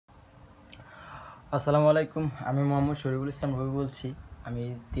আসসালামু আলাইকুম। আমি মোহাম্মদ শরীফুল ইসলাম রবি বলছি। আমি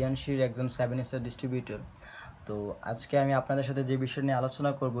তিয়ানশির একজন 7 স্টার ডিস্ট্রিবিউটর। তো আজকে আমি আপনাদের সাথে যে বিষয় নিয়ে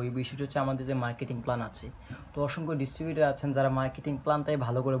আলোচনা করব, এই বিষয়টি হচ্ছে আমাদের যে মার্কেটিং প্ল্যান আছে। তো অসংখ্য ডিস্ট্রিবিউটর আছেন যারা মার্কেটিং প্ল্যানটাই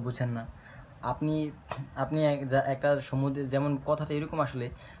ভালো করে বুঝেন না। আপনি আপনি একটা সমুদ্রে, যেমন কথাটা এরকম আসলে,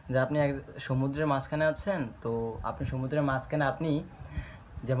 যে আপনি এক সমুদ্রের মাঝখানে আছেন। তো আপনি সমুদ্রের মাঝখানে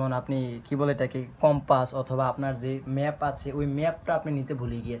যেমন আপনি কি বলে এটাকে, কম্পাস অথবা আপনার যে ম্যাপ আছে, ওই ম্যাপটা আপনি নিতে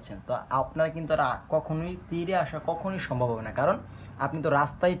ভুলে গিয়েছেন। তো আপনার কিন্তু আর কখনোই তীরে আসা কখনোই সম্ভব হবে না, কারণ আপনি তো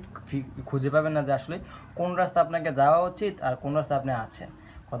রাস্তায় খুঁজে পাবেন না যে আসলে কোন রাস্তা আপনাকে যাওয়া উচিত আর কোন রাস্তা আপনি আছেন।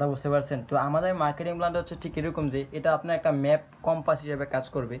 কথা বুঝতে পারছেন? তো আমাদের মার্কেটিং প্ল্যানটা হচ্ছে ঠিক এরকম, যে এটা আপনার একটা ম্যাপ কম্পাস হিসেবে কাজ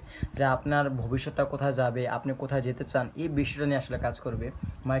করবে, যে আপনার ভবিষ্যৎটা কোথায় যাবে, আপনি কোথায় যেতে চান, এই বিষয়টা নিয়ে আসলে কাজ করবে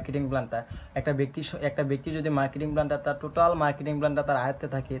মার্কেটিং প্ল্যানটা। একটা ব্যক্তি যদি মার্কেটিং প্ল্যানটা, তার টোটাল মার্কেটিং প্ল্যানটা তার আয়ত্তে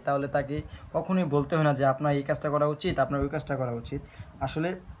থাকে, তাহলে তাকে কখনোই বলতে হয় না যে আপনার এই কাজটা করা উচিত, আপনার ওই কাজটা করা উচিত। আসলে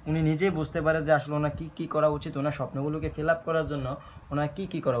উনি নিজেই বুঝতে পারে যে আসলে ওনার কী করা উচিত, ওনার স্বপ্নগুলোকে ফিল আপ করার জন্য ওনার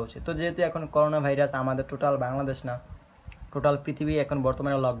কী করা উচিত। তো যেহেতু এখন করোনা ভাইরাস, আমাদের টোটাল বাংলাদেশ না, টোটাল পৃথিবী এখন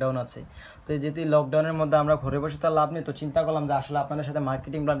বর্তমানে লকডাউন আছে। তো যেহেতু লকডাউনের মধ্যে আমরা ঘরে বসে তার লাভ নেই, তো চিন্তা করলাম যে আসলে আপনাদের সাথে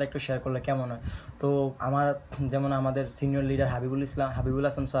মার্কেটিং প্ল্যানটা একটু শেয়ার করলে কেমন হয়। তো আমাদের senior leader Habibul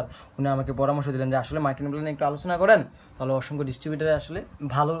Hasan sir, উনি আমাকে পরামর্শ দিলেন যে আসলে মার্কেটিং প্ল্যান একটু আলোচনা করেন, তাহলে অসংখ্য ডিস্ট্রিবিউটারে আসলে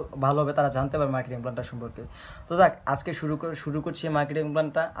ভালোভাবে তারা জানতে পারে মার্কেটিং প্ল্যানটা সম্পর্কে। তো যাক, আজকে শুরু করছি মার্কেটিং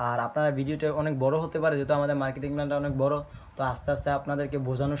প্ল্যানটা। আর আপনারা ভিডিওটা অনেক বড় হতে পারে, যেহেতু আমাদের মার্কেটিং প্ল্যানটা অনেক বড়। তো আস্তে আস্তে আপনাদেরকে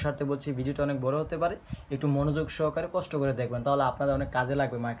বোঝানোর স্বার্থে বলছি, ভিডিওটা অনেক বড় হতে পারে, একটু মনোযোগ সহকারে কষ্ট করে দেখবেন, তাহলে আপনাদের অনেক কাজে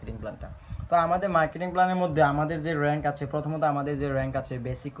লাগবে মার্কেটিং প্ল্যানটা। তো আমাদের মার্কেটিং প্ল্যানের মধ্যে আমাদের যে র্যাঙ্ক আছে, প্রথমত আমাদের যে র্যাঙ্ক আছে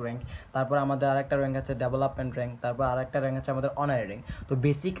বেসিক র্যাঙ্ক, তারপর আমাদের আরেকটা র্যাঙ্ক আছে ডেভেলপমেন্ট র্যাঙ্ক, তারপর আরেকটা র্যাঙ্ক আছে আমাদের অনারি র্যাঙ্ক। তো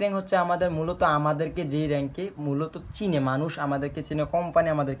বেসিক র্যাঙ্ক হচ্ছে আমাদের মূলত আমাদেরকে যেই র্যাঙ্কে মূলত চিনে মানুষ, আমাদেরকে চিনে কোম্পানি,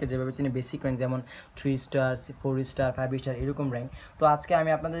 আমাদেরকে যেভাবে চিনে বেসিক র্যাঙ্ক, যেমন 3 স্টার, 4 স্টার, 5 স্টার, এরকম র্যাঙ্ক। তো আজকে আমি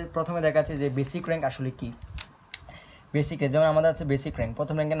আপনাদের প্রথমে দেখাচ্ছি যে বেসিক র্যাঙ্ক আসলে কি। বেসিকে যেমন আমাদের আছে বেসিক র্যাঙ্ক,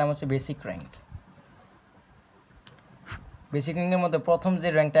 প্রথম র্যাঙ্কের নাম হচ্ছে বেসিক র্যাঙ্ক। বেসিক র্যাঙ্কের মধ্যে প্রথম যে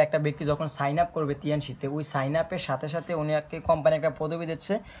র্যাঙ্কটা, একটা ব্যক্তি যখন সাইন আপ করবে তিয়ানশিতে, ওই সাইন আপের সাথে সাথে উনি কোম্পানি একটা পদবি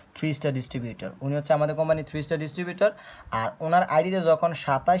দিচ্ছে 3 স্টার ডিস্ট্রিবিউটর। উনি হচ্ছে আমাদের কোম্পানি 3 স্টার ডিস্ট্রিবিউটর। আর ওনার আইডিতে যখন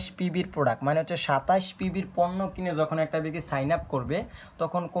 27 পিবির প্রোডাক্ট, মানে হচ্ছে 27 পিবির পণ্য কিনে যখন একটা ব্যক্তি সাইন আপ করবে,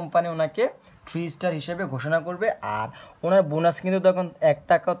 তখন কোম্পানি ওনাকে 3 স্টার হিসেবে ঘোষণা করবে। আর ওনার বোনাস কিন্তু তখন 1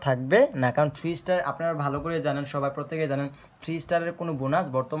 টাকাও থাকবে না, কারণ 3 স্টার আপনারা ভালো করে জানেন, সবাই প্রত্যেকেই জানেন 3 স্টারের কোনো বোনাস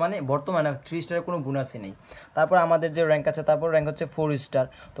বর্তমানে 3 স্টারের কোনো বোনাসই নেই। তারপর আমাদের যে র্যাঙ্ক আছে, তারপর র্যাঙ্ক হচ্ছে 4 স্টার।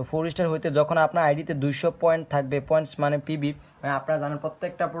 তো 4 স্টার হইতে যখন আপনার আইডিতে 200 পয়েন্ট থাকবে, পয়েন্টস মানে পিবি, মানে আপনারা জানেন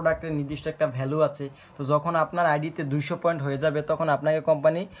প্রত্যেকটা প্রোডাক্টের নির্দিষ্ট একটা ভ্যালু আছে। তো যখন আপনার আইডিতে 200 পয়েন্ট হয়ে যাবে, তখন আপনাকে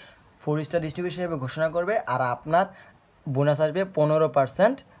কোম্পানি 4 স্টার ডিস্ট্রিবিউটর হিসেবে ঘোষণা করবে, আর আপনার বোনাস আসবে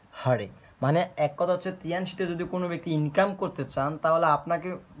 15% হারে। মানে এক কথা হচ্ছে, তিয়ানশিতে যদি কোনো ব্যক্তি ইনকাম করতে চান, তাহলে আপনাকে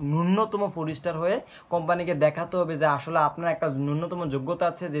ন্যূনতম 4 স্টার হয়ে কোম্পানিকে দেখাতে হবে যে আসলে আপনার একটা ন্যূনতম যোগ্যতা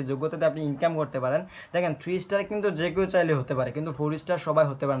আছে, যে যোগ্যতাতে আপনি ইনকাম করতে পারেন। দেখেন, 3 স্টার কিন্তু যে কেউ চাইলে হতে পারে, কিন্তু 4 স্টার সবাই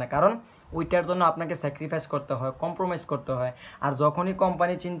হতে পারে না, কারণ ওইটার জন্য আপনাকে স্যাক্রিফাইস করতে হয়, কম্প্রোমাইজ করতে হয়। আর যখনই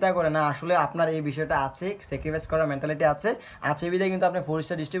কোম্পানি চিন্তা করে না আসলে আপনার এই বিষয়টা আছে, স্যাক্রিফাইস করার মেন্টালিটি আছে বিধায় কিন্তু আপনি 4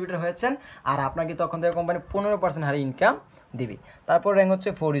 স্টার ডিস্ট্রিবিউটর হয়েছেন, আর আপনাকে তখন থেকে কোম্পানি 15% হারে ইনকাম দিবি। তারপর র্যাঙ্ক হচ্ছে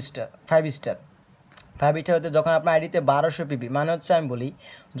 4 স্টার, 5 স্টার। 5 স্টার হতে যখন আপনার আইডিতে 1200 পিবি, মানে হচ্ছে আমি বলি,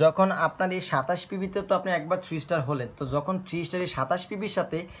 যখন আপনার এই 27 পিবিতে তো আপনি একবার 3 স্টার হলেন, তো যখন 3 স্টার এই 27 পিবির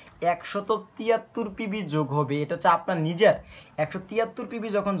সাথে 173 পিবি যোগ হবে, এটা হচ্ছে আপনার নিজের 173 পিবি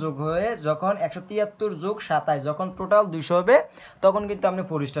যখন যোগ হয়ে, যখন 173 যোগ 27, যখন টোটাল 200 হবে, তখন কিন্তু আপনি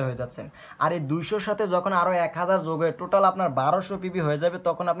 4 স্টার হয়ে যাচ্ছেন। আর এই 200-র সাথে যখন আরও 1000 যোগ হয়ে টোটাল আপনার 1200 পিবি হয়ে যাবে,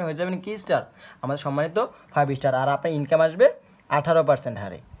 তখন আপনি হয়ে যাবেন কি স্টার, আমাদের সম্মানিত 5 স্টার। আর আপনার ইনকাম আসবে 18%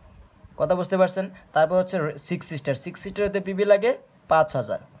 হারে। কথা বুঝতে পারছেন? তারপর হচ্ছে 6 স্টার। 6 স্টার হতে পিবি লাগে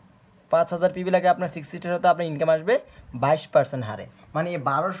 5000 পিবি লাগে আপনার। 6 স্টার হতে আপনার ইনকাম আসবে 22% হারে। মানে এই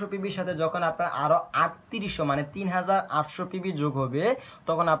 1200 পিবির সাথে যখন আপনার আরও 3800 মানে 3800 পিবি যোগ হবে,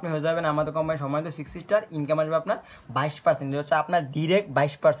 তখন আপনি হয়ে যাবেন আমাদের কোম্পানির সম্মানিত 6 স্টার। ইনকাম আসবে আপনার 22%, এটা হচ্ছে আপনার ডিরেক্ট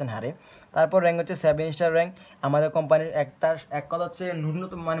 22% হারে। তারপর র্যাঙ্ক হচ্ছে 7 স্টার র্যাঙ্ক। আমাদের কোম্পানির এক কথা হচ্ছে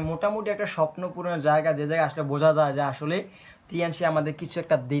ন্যূনতম, মানে মোটামুটি একটা স্বপ্ন পূরণের জায়গা, যে জায়গায় আসলে বোঝা যায় যে আসলে তিয়ানশি আমাদের কিছু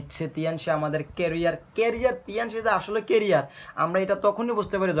একটা দিচ্ছে, তিয়ানশি আমাদের ক্যারিয়ার, তিয়ানশি যে আসলে ক্যারিয়ার। আমরা এটা তখনই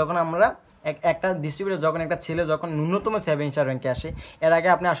বুঝতে পারি যখন আমরা একটা ডিস্ট্রিবিউটর, যখন একটা ছেলে যখন ন্যূনতম 7 স্টার র্যাঙ্কে আসে। এর আগে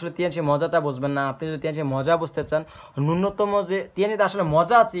আপনি আসলে তিয়ানশি মজাটা বুঝবেন না। আপনি যদি তিয়ানশি মজা বুঝতে চান, ন্যূনতম যে তিয়ানশিতে আসলে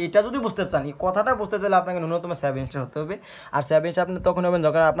মজা আছে, এটা যদি বুঝতে চান, এই কথাটা বুঝতে চাইলে আপনাকে ন্যূনতম 7 স্টার হতে হবে। আর 7 স্টার আপনি তখন হবেন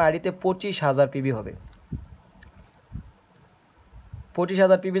যখন আপনার আইডিতে 25,000 পিবি হবে।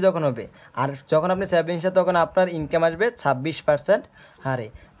 25,000 পিবি যখন হবে, আর যখন আপনি 7 স্টার, তখন আপনার ইনকাম আসবে 26% হারে।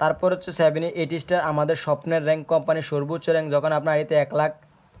 তারপর হচ্ছে 7-8 স্টার, আমাদের স্বপ্নের র্যাঙ্ক, কোম্পানির সর্বোচ্চ র্যাঙ্ক। যখন আপনার আইডিতে 1 লাখ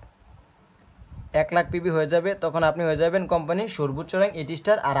 1 লাখ পিবি হয়ে যাবে, তখন আপনি হয়ে যাবেন কোম্পানির সর্বোচ্চ র্যাঙ্ক 80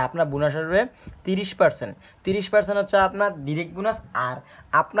 স্টার। আর আপনার বোনাস আসবে 30%। 30% হচ্ছে আপনার ডিরেক্ট বোনাস, আর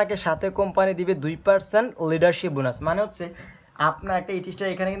আপনাকে সাথে কোম্পানি দিবে 2% লিডারশিপ বোনাস। মানে হচ্ছে আপনার একটা 80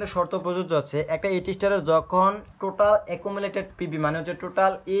 স্টার, এখানে কিন্তু শর্ত প্রযোজ্য আছে। একটা 80 স্টারের যখন টোটাল অ্যাকুমুলেটেড পিবি মানে হচ্ছে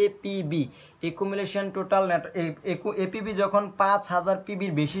total APB, accumulation total APB যখন 5000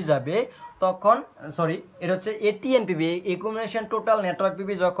 পিবির বেশি যাবে তখন, সরি এটা হচ্ছে ATN PB, accumulation total network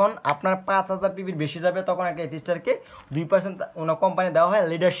PB যখন আপনার 5000 পিবির বেশি যাবে তখন একটা 80 স্টারকে 2% ওনার কোম্পানি দেওয়া হয়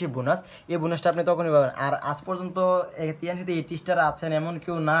লিডারশিপ বোনাস। এই বোনাসটা আপনি তখনই পাবেন। আর আজ পর্যন্ত টিএনসিতে 80 স্টার আছেন এমন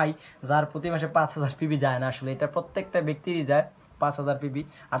কেউ নাই যার প্রতি মাসে 5000 পিবি যায় না। আসলে এটা প্রত্যেকটা ব্যক্তিরই যায় 5000 পিবি,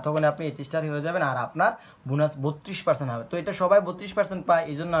 আর তখন আপনি 80 স্টার হয়ে যাবেন আর আপনার বোনাস 32% হবে। তো এটা সবাই 32% পায়,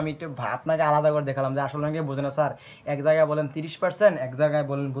 এই জন্য আমি একটু আপনাকে আলাদা করে দেখালাম যে আসলে অনেকে বোঝে না স্যার, এক জায়গায় বলেন 30%, এক জায়গায়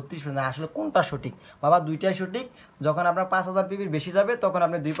বলেন 32%, আসলে কোনটা সঠিক? বাবা দুইটাই সঠিক। যখন আপনার 5000 পিবির বেশি যাবে তখন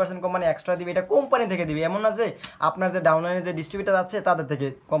আপনি 2% কোম্পানি এক্সট্রা দিবে, এটা কোম্পানি থেকে দিবে, এমন না যে আপনার যে ডাউনলাইনে যে ডিস্ট্রিবিউটার আছে তাদের থেকে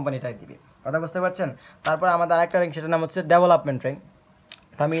কোম্পানিটাই দিবে। কথা বুঝতে পারছেন? তারপর আমাদের আরেকটা র্যাঙ্ক, সেটার নাম হচ্ছে ডেভেলপমেন্ট র্যাঙ্ক।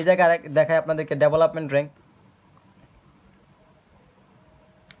 তো আমি এই জায়গায় দেখাই আপনাদেরকে ডেভেলপমেন্ট র্যাঙ্ক।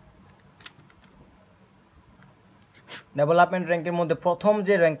 ডেভেলপমেন্ট র্যাঙ্কের মধ্যে প্রথম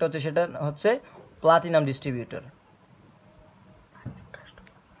যে র্যাঙ্কটা হচ্ছে সেটা হচ্ছে platinum distributor,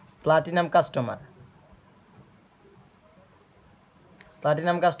 platinum customer,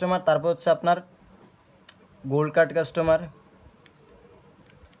 platinum customer. তারপর হচ্ছে আপনার গোল্ড কার্ড কাস্টমার,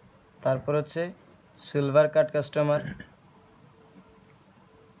 তারপর হচ্ছে silver card customer,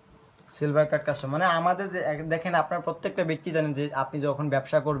 silver card customer. মানে আমাদের যে দেখেন, আপনার প্রত্যেকটা ব্যক্তি জানেন যে আপনি যখন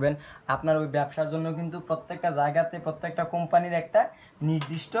ব্যবসা করবেন আপনার ওই ব্যবসার জন্য কিন্তু প্রত্যেকটা জায়গাতে প্রত্যেকটা কোম্পানির একটা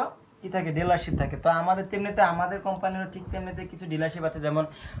নির্দিষ্ট কি থাকে, ডিলারশিপ থাকে। তো আমাদের তেমনিতে আমাদের কোম্পানিরও ঠিক তেমনিতে কিছু ডিলারশিপ আছে, যেমন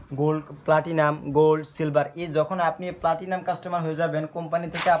গোল্ড, প্লাটিনাম, গোল্ড, সিলভার। এই যখন আপনি প্লাটিনাম কাস্টমার হয়ে যাবেন কোম্পানি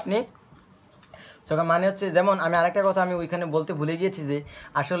থেকে আপনি যখন, মানে হচ্ছে যেমন আমি আরেকটা কথা আমি ওইখানে বলতে ভুলে গিয়েছি যে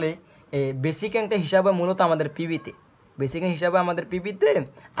আসলে বেসিক র্যাঙ্কটা হিসাবে মূলত আমাদের পিবিতে, বেসিক র্যাঙ্ক হিসাবে আমাদের পিবিতে,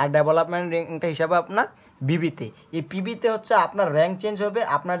 আর ডেভেলপমেন্ট র্যাঙ্কটা হিসাবে আপনার বিবিতে। এই পিবিতে হচ্ছে আপনার র্যাঙ্ক চেঞ্জ হবে,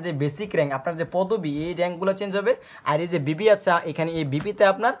 আপনার যে বেসিক র্যাঙ্ক, আপনার যে পদবি, এই র্যাঙ্কগুলো চেঞ্জ হবে। আর এই যে বিবি আছে এখানে, এই বিবিতে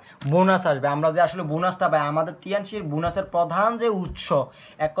আপনার বোনাস আসবে। আমরা যে আসলে বোনাসটা পাই, আমাদের টিএনসির বোনাসের প্রধান যে উৎস,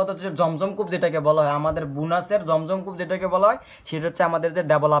 এক কথা হচ্ছে জমজম কূপ যেটাকে বলা হয়, আমাদের বোনাসের জমজম কূপ যেটাকে বলা হয়, সেটা হচ্ছে আমাদের যে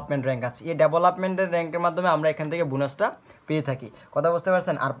ডেভেলপমেন্ট র্যাঙ্ক আছে। এই ডেভেলপমেন্টের র্যাঙ্কের মাধ্যমে আমরা এখান থেকে বোনাসটা পেয়ে থাকি। কথা বুঝতে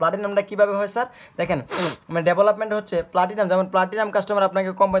পারছেন? আর প্লাটিনামটা কীভাবে হয় স্যার? দেখেন, মানে ডেভেলপমেন্ট হচ্ছে প্লাটিনাম, যেমন প্লাটিনাম কাস্টমার আপনাকে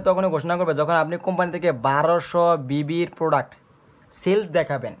কোম্পানি তখনই ঘোষণা করবে যখন আপনি কোম্পানি থেকে 1200 বিবির প্রোডাক্ট সেলস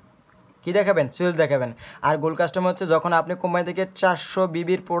দেখাবেন। কী দেখাবেন? সেলস দেখাবেন। আর গোল্ড কাস্টমার হচ্ছে যখন আপনি কোম্পানি থেকে 400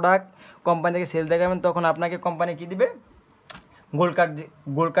 বিবির প্রোডাক্ট কোম্পানি থেকে সেলস দেখাবেন, তখন আপনাকে কোম্পানি কী দিবে?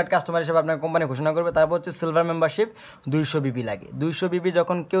 গোল্ড কার্ড কাস্টমার হিসেবে আপনার কোম্পানি ঘোষণা করবে। তারপর হচ্ছে সিলভার মেম্বারশিপ 200 বিবি লাগে। 200 বিবি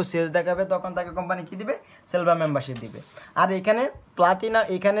যখন কেউ সেলস দেখাবে তখন তাকে কোম্পানি কী দিবে? সিলভার মেম্বারশিপ দিবে। আর এখানে প্লাটিনা,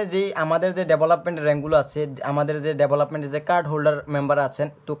 এখানে যেই আমাদের যে ডেভেলপমেন্ট র্যাঙ্কগুলো আছে, আমাদের যে ডেভেলপমেন্টের যে কার্ড হোল্ডার মেম্বার আছেন,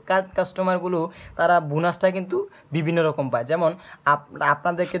 তো কার্ড কাস্টমারগুলো তারা বোনাসটা কিন্তু বিভিন্ন রকম পায়। যেমন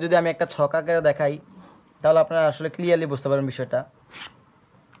আপনাদেরকে যদি আমি একটা ছক আকারে দেখাই তাহলে আপনারা আসলে ক্লিয়ারলি বুঝতে পারবেন বিষয়টা।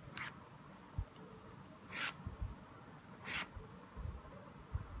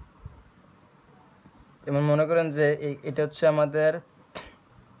 যেমন মনে করেন যে এটা হচ্ছে আমাদের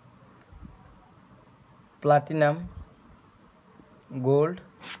প্লাটিনাম, গোল্ড,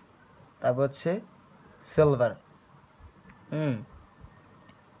 তারপর হচ্ছে সিলভার,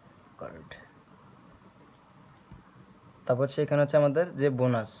 গোল্ড, তারপর হচ্ছে এখানে হচ্ছে আমাদের যে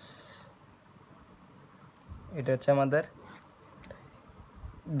বোনাস, এটা হচ্ছে আমাদের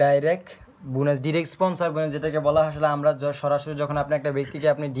direct bonus, direct sponsor bonus যেটাকে বলা হয়। আসলে আমরা সরাসরি যখন আপনি একটা ব্যক্তিকে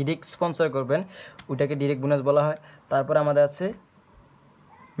আপনি ডিরেক্ট স্পন্সর করবেন ওইটাকে ডিরেক্ট বোনাস বলা হয়। তারপর আমাদের আছে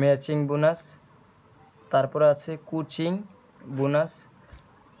ম্যাচিং বোনাস, তারপরে আছে কোচিং বোনাস।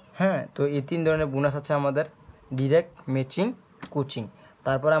 হ্যাঁ, তো এই 3 ধরনের বোনাস আছে আমাদের, ডিরেক্ট, ম্যাচিং, কোচিং।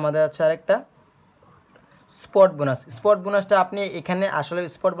 তারপর আমাদের আছে আরেকটা স্পট বোনাস। স্পট বোনাসটা আপনি এখানে আসলে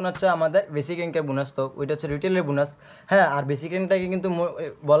স্পট বোনাসটা আমাদের বেসিক র্যাঙ্কের বোনাস, তো ওইটা হচ্ছে রিটেলের বোনাস। হ্যাঁ, আর বেসিক র্যাঙ্কটাকে কিন্তু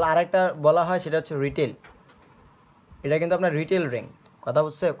আরেকটা বলা হয়, সেটা হচ্ছে রিটেল। এটা কিন্তু আপনার রিটেল র্যাঙ্ক। কথা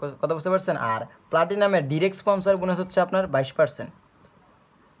বুঝতে পারছেন? আর প্লাটিনামের ডিরেক্ট স্পন্সর বোনাস হচ্ছে আপনার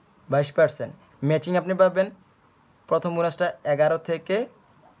 22%। ম্যাচিং আপনি পাবেন প্রথম বোনাসটা 11 থেকে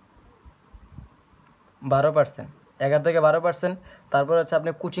 12%, 11 থেকে 12%। তারপর হচ্ছে আপনি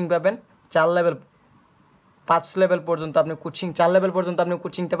কোচিং পাবেন 5 লেভেল পর্যন্ত আপনি কোচিং, 4 লেভেল পর্যন্ত আপনি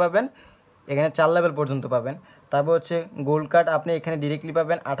কোচিংটা পাবেন, এখানে 4 লেভেল পর্যন্ত পাবেন। তারপর হচ্ছে গোল্ড কার্ড আপনি এখানে ডিরেক্টলি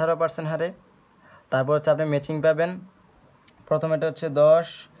পাবেন 18% হারে। তারপর হচ্ছে আপনি ম্যাচিং পাবেন, প্রথম এটা হচ্ছে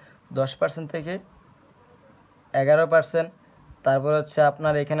 10% থেকে 11%। তারপর হচ্ছে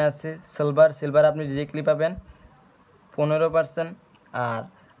আপনার এখানে আছে সিলভার আপনি ডিরেক্টলি পাবেন 15%। আর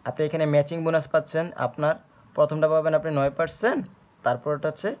আপনি এখানে ম্যাচিং বোনাস পাচ্ছেন, আপনার প্রথমটা পাবেন আপনি 9%, তারপরটা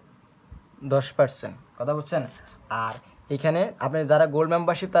হচ্ছে 10%। কথা বলছেন। আর এখানে আপনি যারা গোল্ড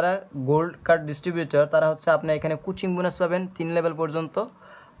মেম্বারশিপ, তারা গোল্ড কার্ড ডিস্ট্রিবিউটর, তারা হচ্ছে আপনি এখানে কোচিং বোনাস পাবেন 3 লেভেল পর্যন্ত।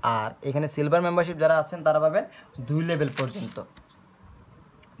 আর এখানে সিলভার মেম্বারশিপ যারা আছেন তারা পাবেন 2 লেভেল পর্যন্ত।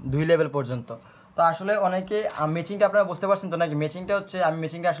 তো আসলে অনেকে ম্যাচিংটা আপনারা বুঝতে পারছেন তো নাকি? ম্যাচিংটা হচ্ছে, আমি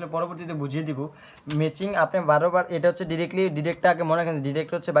ম্যাচিংটা আসলে পরবর্তীতে বুঝিয়ে দিব। ম্যাচিং আপনি 12বার, এটা হচ্ছে ডিরেক্টটা আগে মনে রাখেন,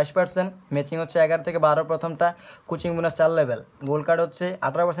 ডিরেক্ট হচ্ছে 22%, ম্যাচিং হচ্ছে 11 থেকে 12 প্রথমটা, coaching bonus 4 level. Gold card হচ্ছে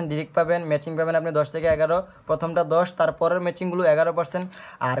 18% ডিরেক্ট পাবেন, ম্যাচিং পাবেন আপনি 10 থেকে 11, প্রথমটা 10, তারপরের ম্যাচিংগুলো 11%,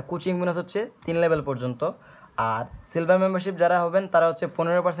 আর কোচিং বোনাস হচ্ছে 3 লেভেল পর্যন্ত। আর সিলভার মেম্বারশিপ যারা হবেন তারা হচ্ছে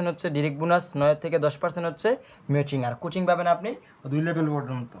 15% হচ্ছে ডিরেক্ট বোনাস, 9 থেকে 10% হচ্ছে ম্যাচিং, আর কোচিং পাবেন আপনি 2 লেভেল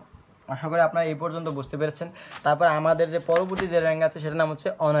পর্যন্ত। আশা করি আপনারা এই পর্যন্ত বুঝতে পেরেছেন। তারপর আমাদের যে পরবর্তী যে র্যাঙ্ক আছে সেটার নাম হচ্ছে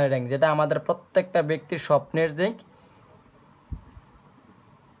অনারি র্যাঙ্ক, যেটা আমাদের প্রত্যেকটা ব্যক্তির স্বপ্নের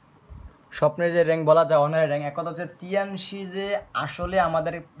যে র্যাঙ্ক বলা যায় অনারি র্যাঙ্ক। এক কথা হচ্ছে তিয়ানসি যে আসলে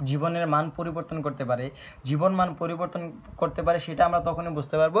আমাদের জীবনের মান পরিবর্তন করতে পারে, জীবন মান পরিবর্তন করতে পারে, সেটা আমরা তখনই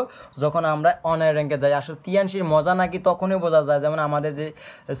বুঝতে পারবো যখন আমরা অনারি র্যাঙ্কে যাই। আসলে তিয়ানসির মজা নাকি তখনই বোঝা যায়, যেমন আমাদের যে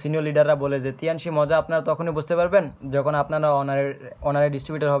সিনিয়র লিডাররা বলে যে তিয়ানসির মজা আপনারা তখনই বুঝতে পারবেন যখন আপনারা অনারি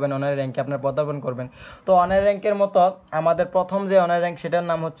ডিস্ট্রিবিউটর হবেন, অনারি র্যাঙ্কে আপনারা পদার্পণ করবেন। তো অনারি র্যাঙ্কের মতো আমাদের প্রথম যে অনারি র্যাঙ্ক সেটার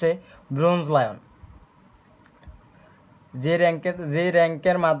নাম হচ্ছে ব্রোঞ্জ লায়ন। যে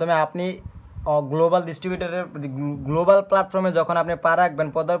র্যাঙ্কের মাধ্যমে আপনি গ্লোবাল প্ল্যাটফর্মে যখন আপনি পা রাখবেন,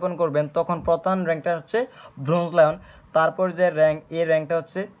 পদার্পণ করবেন, তখন প্রথম র্যাঙ্কটা হচ্ছে ব্রোঞ্জ লায়ন। তারপর যে র্যাঙ্কটা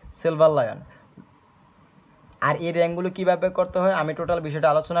হচ্ছে সিলভার লায়ন। আর এই র্যাঙ্কগুলো কীভাবে করতে হয় আমি টোটাল বিষয়টা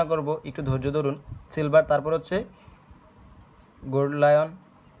আলোচনা করব, একটু ধৈর্য ধরুন। সিলভার, তারপর হচ্ছে গোল্ড লায়ন,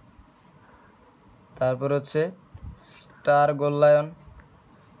 তারপর হচ্ছে স্টার গোল্ড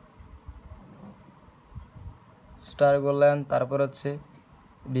লায়ন, তারপর হচ্ছে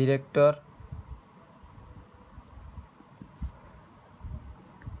ডিরেক্টর,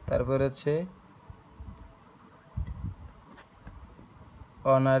 তারপর হচ্ছে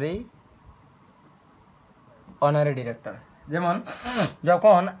অনারি ডিরেক্টর। যেমন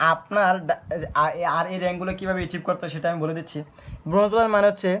যখন আপনার আর এই র্যাঙ্কগুলো কীভাবে অ্যাচিভ করতে হয় সেটা আমি বলে দিচ্ছি। ব্রোঞ্জ লায়ন মানে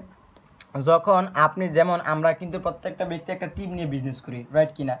হচ্ছে যখন আপনি, যেমন আমরা কিন্তু প্রত্যেকটা ব্যক্তি একটা টিম নিয়ে বিজনেস করি,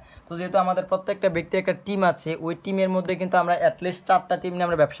 রাইট কিনা? তো যেহেতু আমাদের প্রত্যেকটা ব্যক্তি একটা টিম আছে, ওই টিমের মধ্যে কিন্তু আমরা অ্যাটলিস্ট 4টা টিম নিয়ে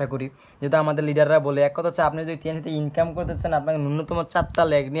আমরা ব্যবসা করি, যেহেতু আমাদের লিডাররা বলে। এক কথা হচ্ছে আপনি যদি টিএনসিতে ইনকাম করতে চান, আপনাকে ন্যূনতম 4টা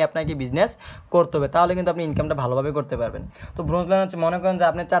লেগ নিয়ে আপনাকে বিজনেস করতে হবে, তাহলে কিন্তু আপনি ইনকামটা ভালোভাবে করতে পারবেন। তো ব্রোঞ্জ লায়ন হচ্ছে, মনে করেন যে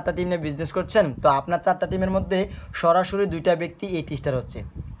আপনি 4টা টিম নিয়ে বিজনেস করছেন, তো আপনার 4টা টিমের মধ্যে সরাসরি 2টা ব্যক্তি 8 স্টার হচ্ছে,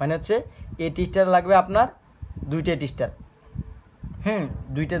 মানে হচ্ছে 8 স্টার লাগবে আপনার, 2টা 8 স্টার।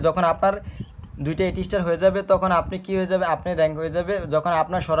 যখন আপনার 2টা 8 স্টার হয়ে যাবে, তখন আপনি কি হয়ে যাবে, আপনি র্যাঙ্ক হয়ে যাবে। যখন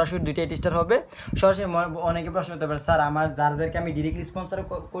আপনার সরাসরি 2টা 8 স্টার হবে, সরাসরি অনেকে প্রশ্ন করতে পারে, স্যার আমার যাদেরকে আমি ডিরেক্টলি স্পন্সর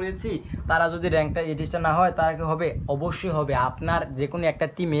করেছি তারা যদি র্যাঙ্কটা 8 স্টার না হয়, তারা কি হবে? অবশ্যই হবে। আপনার যে কোনো একটা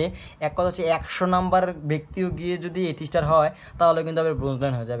টিমে এক কথা হচ্ছে 100 নাম্বার ব্যক্তিও গিয়ে যদি 8 স্টার হয়, তাহলে কিন্তু আপনি ব্রোঞ্জ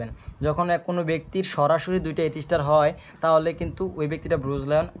লায়ন হয়ে যাবেন। যখন কোনো ব্যক্তির সরাসরি 2টা 8 স্টার হয়, তাহলে কিন্তু ওই ব্যক্তিটা ব্রোঞ্জ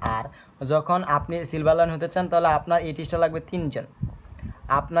লায়ন। আর যখন আপনি সিলভার লায়ন হতে চান, তাহলে আপনার 8 স্টার লাগবে 3 জন,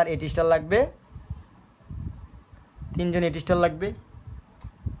 আপনার 8 স্টার লাগবে 3 জন 8 স্টার লাগবে।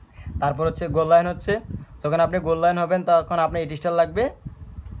 তারপর হচ্ছে গোল্ড লায়ন হচ্ছে, যখন আপনি গোল্ড লায়ন হবেন তখন আপনার 8 স্টার লাগবে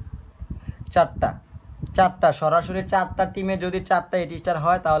 4টা, সরাসরি 4টা টিমে যদি 4টা 8 স্টার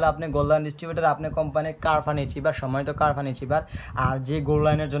হয়, তাহলে আপনি গোল্ড লায়ন ডিস্ট্রিবিউটর, আপনি কোম্পানির কারফান এচিভার, সম্মানিত কারফান এচিভার। আর যে গোল্ড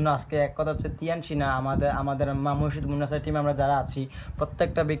লায়নের জন্য আজকে এক কথা হচ্ছে তিয়ানসি না, আমাদের মুর্শিদ মুন্নাসার টিমে আমরা যারা আছি,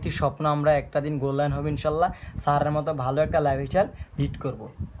 প্রত্যেকটা ব্যক্তির স্বপ্ন আমরা একটা দিন গোল্ড লায়ন হবে ইনশাল্লাহ, স্যারের মতো ভালো একটা লাইফস্টাইল লিড করব।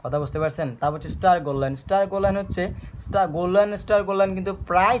 কথা বুঝতে পারছেন? তারপর হচ্ছে স্টার গোল্ড লায়ন হচ্ছে স্টার গোল্ড লায়ন কিন্তু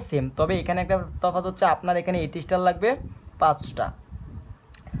প্রায় সেম, তবে এখানে একটা তফাৎ হচ্ছে, আপনার এখানে 8 স্টার লাগবে 5টা।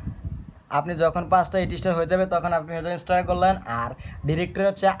 আপনি যখন 5টা 8 স্টার হয়ে যাবে, তখন আপনি হয়ে যাবেন স্টার গোল্ড লায়ন। আর ডিরেক্টর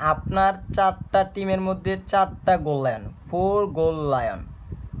হচ্ছে আপনার 4টা টিমের মধ্যে 4টা গোল্ড লায়ন, 4 গোল্ড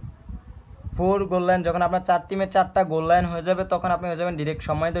লায়ন। যখন আপনার 4 টিমে 4টা গোল্ড লায়ন হয়ে যাবে, তখন আপনি হয়ে যাবেন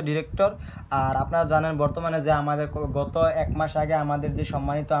সম্মানিত ডিরেক্টর। আর আপনারা জানেন বর্তমানে যে আমাদের গত 1 মাস আগে আমাদের যে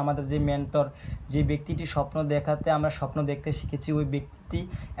সম্মানিত, আমাদের যে মেন্টর, যে ব্যক্তিটি স্বপ্ন দেখাতে আমরা স্বপ্ন দেখতে শিখেছি, ওই ব্যক্তিটি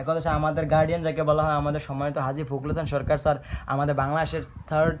এক কথা হচ্ছে আমাদের গার্ডিয়ান যাকে বলা হয়, আমাদের সম্মানিত হাজী ফখরুল হাসান সরকার স্যার আমাদের বাংলাদেশের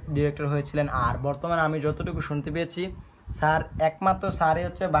 3rd ডিরেক্টর হয়েছিলেন। আর বর্তমানে আমি যতটুকু শুনতে পেয়েছি, স্যার একমাত্র স্যারই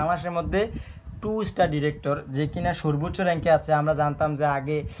হচ্ছে বাংলাদেশের মধ্যে 2 স্টার ডিরেক্টর, যে কিনা সর্বোচ্চ র্যাঙ্কে আছে। আমরা জানতাম যে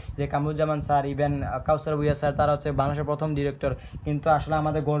আগে যে কামরুজ্জামান স্যার, ইভেন কাউসার ভুইয়া স্যার, তারা হচ্ছে বাংলাদেশের প্রথম ডিরেক্টর, কিন্তু আসলে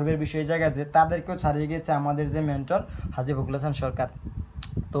আমাদের গর্বের বিষয় জায়গা যে তাদেরকেও ছাড়িয়ে গিয়েছে আমাদের যে মেন্টর হাজী ফখরুল হাসান সরকার।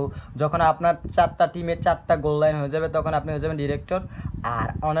 তো যখন আপনার 4টা টিমের 4টা গোল লাইন হয়ে যাবে তখন আপনি হয়ে যাবেন ডিরেক্টর। আর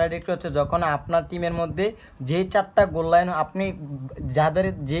অনারি ডিরেক্টর হচ্ছে যখন আপনার টিমের মধ্যে যে 4টা গোল লাইন আপনি যাদের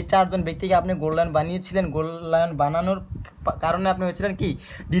যে 4জন ব্যক্তিকে আপনি গোল লাইন বানিয়েছিলেন, গোল লাইন বানানোর কারণে আপনি হয়েছিলেন কি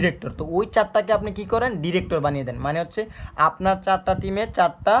ডিরেক্টর, তো ওই 4টাকে আপনি কি করেন ডিরেক্টর বানিয়ে দেন। মানে হচ্ছে আপনার 4টা টিমে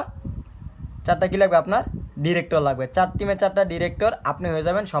 4টা কি লাগবে, আপনার ডিরেক্টর লাগবে। 4 টিমে 4টা ডিরেক্টর, আপনি হয়ে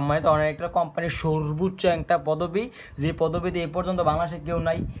যাবেন সম্মানিত অনারি ডিরেক্টর, কোম্পানির সর্বোচ্চ একটা পদবি, যে পদবিতে এই পর্যন্ত বাংলাদেশে কেউ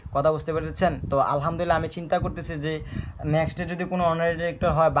নাই। কথা বুঝতে পেরেছেন? তো আলহামদুলিল্লাহ আমি চিন্তা করতেছি যে নেক্সটে যদি কোনো অনারি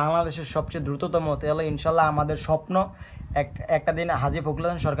ডিরেক্টর হয় বাংলাদেশের সবচেয়ে দ্রুততম, তাহলে ইনশাল্লাহ আমাদের স্বপ্ন একটা দিন হাজী ফখরুল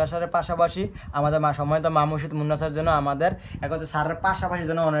হাসান সরকার স্যারের পাশাপাশি আমাদের সম্মানিত মামুশুদ মুন্না স্যার যেন আমাদের একত্রে স্যারের পাশাপাশি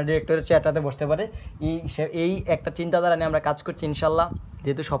যেন অনারি ডিরেক্টরের চেয়ারটাতে বসতে পারে, এই একটা চিন্তাধারা নিয়ে আমরা কাজ করছি। ইনশাল্লাহ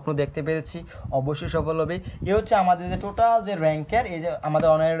যেহেতু স্বপ্ন দেখতে পেরেছি অবশ্যই সফল হবে। এ হচ্ছে আমাদের যে টোটাল যে র্যাঙ্কের, এই যে আমাদের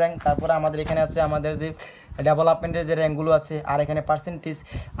অনারি র্যাঙ্ক, তারপরে আমাদের এখানে আছে আমাদের যে ডেভেলপমেন্টের যে র্যাঙ্কগুলো আছে, আর এখানে পার্সেন্টেজ,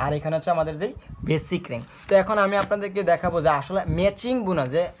 আর এখানে হচ্ছে আমাদের যে বেসিক র্যাঙ্ক। তো এখন আমি আপনাদেরকে দেখাবো যে আসলে ম্যাচিং বোনাস,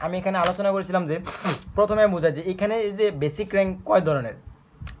 যে আমি এখানে আলোচনা করেছিলাম যে প্রথমে বোঝাই যে এখানে এই যে বেসিক র্যাঙ্ক কয় ধরনের।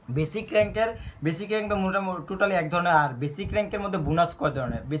 বেসিক র্যাঙ্ক তো মোটামুটি টোটালি এক ধরনের। আর বেসিক র্যাঙ্কের মধ্যে বোনাস কয়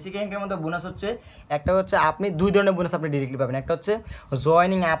ধরনের? বেসিক র্যাঙ্কের মধ্যে বোনাস হচ্ছে একটা হচ্ছে আপনি 2 ধরনের বোনাস আপনি ডিরেক্টলি পাবেন। একটা হচ্ছে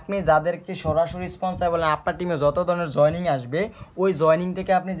জয়েনিং, আপনি যাদেরকে সরাসরি স্পন্সর বলেন, আপনার টিমে যত ধরনের জয়েনিং আসবে ওই জয়েনিং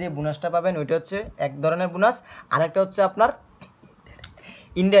থেকে আপনি যে বোনাসটা পাবেন ওইটা হচ্ছে এক ধরনের বোনাস। আরেকটা হচ্ছে আপনার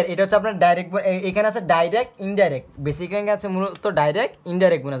ইনডাইরেক্ট, এটা হচ্ছে আপনার ডাইরেক্ট, এখানে আছে ডাইরেক্ট ইনডাইরেক্ট। বেসিক র্যাঙ্কে আছে মূলত ডাইরেক্ট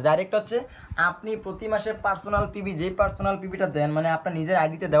ইনডাইরেক্ট বোনাস। ডাইরেক্ট হচ্ছে আপনি প্রতি মাসে পার্সোনাল পিবি, যে পার্সোনাল পিবিটা দেন, মানে আপনার নিজের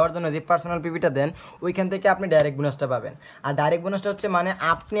আইডিতে দেওয়ার জন্য যে পার্সোনাল পিবিটা দেন ওইখান থেকে আপনি ডাইরেক্ট বোনাসটা পাবেন। আর ডাইরেক্ট বোনাসটা হচ্ছে মানে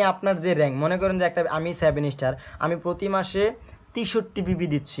আপনি আপনার যে র্যাঙ্ক, মনে করেন যে একটা আমি 7 স্টার, আমি প্রতি মাসে 63 পিবি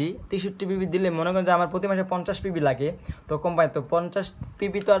দিচ্ছি। 63 পিবি দিলে মনে করেন যে আমার প্রতি মাসে 50 পিবি লাগে, তো কোম্পানি তো 50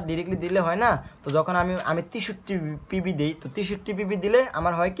 পিবি তো আর ডিরেক্টলি দিলে হয় না। তো যখন আমি 63 পিবি দিই, তো 63 পিবি দিলে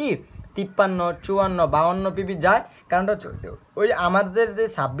আমার হয় কি 53, 54, 52 পিবি যায়। কারণটা হচ্ছে ওই আমাদের যে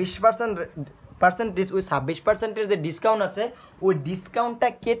 26% ওই 26%-এর যে ডিসকাউন্ট আছে ওই ডিসকাউন্টটা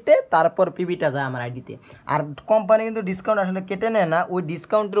কেটে তারপর পিবিটা যায় আমার আইডিতে। আর কোম্পানি কিন্তু ডিসকাউন্ট আসলে কেটে নেয় না, ওই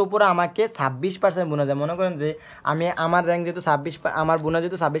ডিসকাউন্টের উপরে আমাকে 26% বোনাস যায়। মনে করেন যে আমি আমার র্যাঙ্ক যেহেতু 26, আমার বোনাস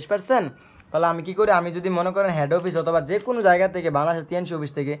যেহেতু 26%, তাহলে আমি কী করি, আমি যদি মনে করেন হেড অফিস অথবা যে কোনো জায়গা থেকে বাংলাদেশের টিএনসি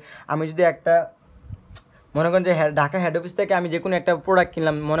অফিস থেকে আমি যদি একটা মনে করেন যে ঢাকা হেড অফিস থেকে আমি যে কোনো একটা প্রোডাক্ট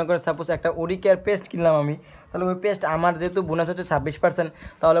কিনলাম, মনে করেন সাপোজ একটা ওরিকেয়ার পেস্ট কিনলাম আমি, তাহলে ওই পেস্ট আমার যেহেতু বোনাস হচ্ছে 26%,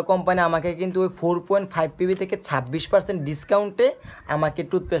 তাহলে কোম্পানি আমাকে কিন্তু ওই 4.5 পিবি থেকে 26% ডিসকাউন্টে আমাকে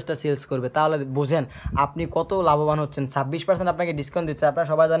টুথপেস্টটা সেলস করবে। তাহলে বোঝেন আপনি কত লাভবান হচ্ছেন। 26% আপনাকে ডিসকাউন্ট দিচ্ছে। আপনারা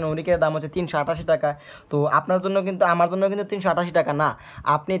সবাই জানেন ওরিকের দাম হচ্ছে 388 টাকা। তো আপনার জন্য কিন্তু, আমার জন্য কিন্তু 388 টাকা না,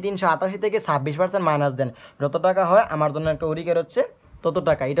 আপনি 388 থেকে 26% মাইনাস দেন, যত টাকা হয় আমার জন্য একটা ওরিকের হচ্ছে তত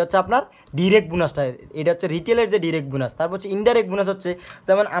টাকা। এটা হচ্ছে আপনার ডিরেক্ট বোনাসটা, এটা হচ্ছে রিটেলের যে ডিরেক্ট বোনাস। তারপর হচ্ছে ইনডাইরেক্ট বোনাস হচ্ছে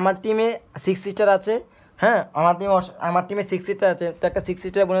যেমন আমার টিমে 6 স্টার আছে, হ্যাঁ আমার টিমে 6 স্টার আছে, তো একটা 6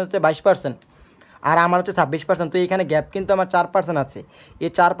 স্টার বোনাস হচ্ছে 22%, আর আমার হচ্ছে 26%। তো এখানে গ্যাপ কিন্তু আমার 4% আছে, এই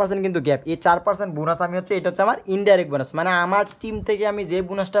 4% কিন্তু গ্যাপ, এই 4% বোনাস আমি হচ্ছে, এটা হচ্ছে আমার ইনডাইরেক্ট বোনাস। মানে আমার টিম থেকে আমি যে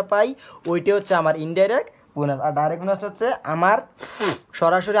বোনাসটা পাই ওইটা হচ্ছে আমার ইনডাইরেক্ট বোনাস। আর ডাইরেক্ট বোনাসটা হচ্ছে আমার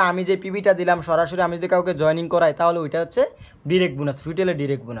সরাসরি আমি যে পিবিটা দিলাম, সরাসরি আমি যদি কাউকে জয়েনিং করাই তাহলে ওইটা হচ্ছে ডিরেক্ট বোনাস, রিটেলের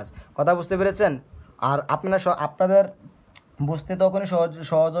ডিরেক্ট বোনাস। কথা বুঝতে পেরেছেন? আর আপনাদের বুঝতে তখনই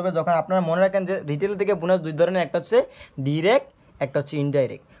সহজ হবে যখন আপনারা মনে রাখেন যে রিটেল থেকে বোনাস 2 ধরনের, একটা হচ্ছে ডিরেক্ট, একটা হচ্ছে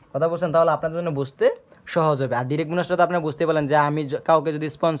ইনডাইরেক্ট। কথা বলছেন? তাহলে আপনাদের জন্য বুঝতে সহজ হবে। আর ডিরেক্ট বোনাসটা তো আপনারা বুঝতে পারলেন যে আমি কাউকে যদি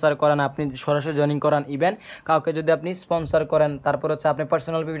স্পন্সর করান, আপনি সরাসরি জয়েনিং করান, ইভেন কাউকে যদি আপনি স্পন্সর করেন, তারপর হচ্ছে আপনি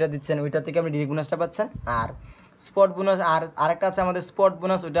পার্সোনাল পিবিটা দিচ্ছেন, ওইটা থেকে আপনি ডিরেক্ট বোনাসটা পাচ্ছেন। আর স্পট বোনাস, আর আরেকটা আছে আমাদের স্পট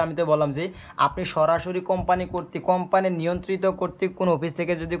বোনাস, ওইটা আমি তো বললাম যে আপনি সরাসরি কোম্পানির নিয়ন্ত্রিত কর্তৃক কোনো অফিস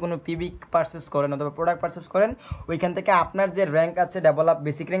থেকে যদি কোনো পিবি পারচেস করেন অথবা প্রোডাক্ট পারচেস করেন, ওইখান থেকে আপনার যে র্যাঙ্ক আছে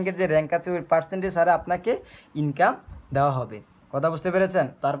বেসিক র্যাঙ্কের যে র্যাঙ্ক আছে ওই পার্সেন্টেজ হারে আপনাকে ইনকাম দেওয়া হবে। কথা বুঝতে পেরেছেন?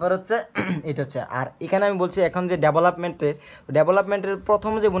 তারপর হচ্ছে এটা হচ্ছে, আর এখানে আমি বলছি এখন যে ডেভেলপমেন্টের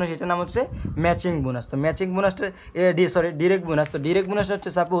প্রথম যে বোনাস এটার নাম হচ্ছে ম্যাচিং বোনাস। তো ম্যাচিং বোনাসটা ডিরেক্ট বোনাস। তো ডিরেক্ট বোনাসটা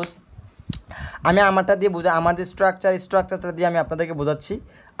হচ্ছে সাপোজ আমি আমারটা দিয়ে আমার যে স্ট্রাকচারটা দিয়ে আমি আপনাদেরকে বোঝাচ্ছি।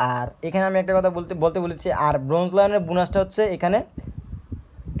 আর এখানে আমি একটা কথা বলতে বলেছি। আর ব্রোঞ্জ লায়নের বোনাসটা হচ্ছে এখানে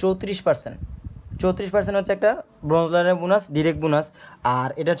 34% হচ্ছে একটা ব্রোঞ্জ লায়নের বোনাস, ডিরেক্ট বোনাস। আর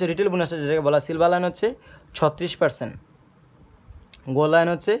এটা হচ্ছে রিটেল বোনাস যেটাকে বলা। সিলভার লাইন হচ্ছে 36%, গোল্ড লাইন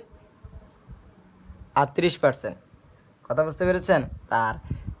হচ্ছে 38%। কথা বুঝতে পেরেছেন? আর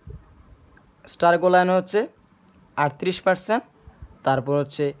স্টার গোল্ড লাইন হচ্ছে 38%, তারপর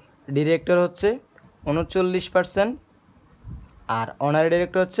হচ্ছে ডিরেক্টর হচ্ছে 39%, আর অনারি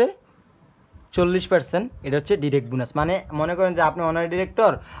ডিরেক্টর হচ্ছে 40%, এটা হচ্ছে ডিরেক্ট বোনাস। মানে মনে করেন যে আপনি অনারি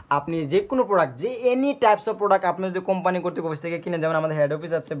ডিরেক্টর, আপনি যে কোনো প্রোডাক্ট, যে এনি টাইপস অফ প্রোডাক্ট আপনি যদি কোম্পানি কর্তৃক অফিস থেকে কিনেন, যেমন আমাদের হেড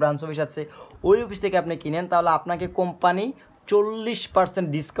অফিস আছে, ব্রাঞ্চ অফিস আছে, ওই অফিস থেকে আপনি কিনেন, তাহলে আপনাকে কোম্পানি 40%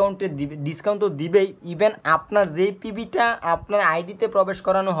 ডিসকাউন্ট তো দিবেই। ইভেন আপনার যেই পিবিটা আপনার আইডিতে প্রবেশ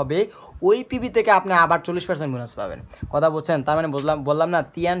করানো হবে, ওই পিবি থেকে আপনি আবার 40% বোনাস পাবেন। কথা বলছেন? তার মানে বললাম না,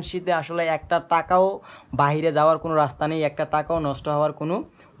 তিয়ানশিতে আসলে একটা টাকাও বাইরে যাওয়ার কোনো রাস্তা নেই, একটা টাকাও নষ্ট হওয়ার কোনো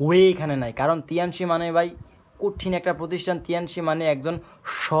ওয়ে এখানে নাই। কারণ তিয়ানশি মানে ভাই কঠিন একটা প্রতিষ্ঠান। তিয়ানশি মানে একজন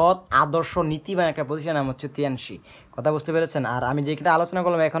সৎ আদর্শ নীতিবান একটা প্রতিষ্ঠান, নাম হচ্ছে তিয়ানশি। কথা বুঝতে পেরেছেন? আর আমি যেটা আলোচনা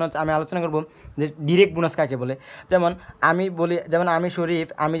করলাম, এখন হচ্ছে আমি আলোচনা করবো যে ডিরেক্ট বোনাস কাকে বলে। যেমন আমি বলি, যেমন আমি শরীফ,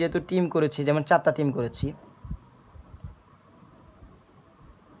 আমি যেহেতু টিম করেছি, যেমন 4টা টিম করেছি,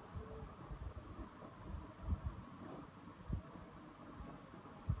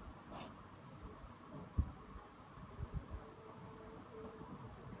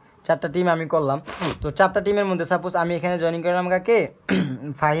 চারটা টিম আমি করলাম। তো 4টা টিমের মধ্যে সাপোজ আমি এখানে জয়েনিং করলাম কাকে,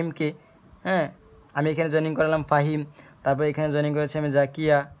 ফাহিমকে। হ্যাঁ, আমি এখানে জয়েনিং করলাম ফাহিম, তারপর এখানে জয়েনিং করেছি আমি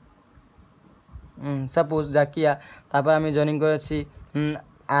জাকিয়া, সাপোজ জাকিয়া। তারপর আমি জয়েনিং করেছি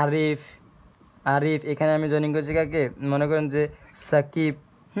আরিফ, এখানে আমি জয়েনিং করেছি কাকে, মনে করেন যে সাকিব।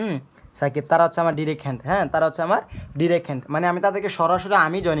 সাকিব, তারা হচ্ছে আমার ডিরেক্ট হ্যান্ড। হ্যাঁ, তারা হচ্ছে আমার ডিরেক্ট হ্যান্ড, মানে আমি তাদেরকে সরাসরি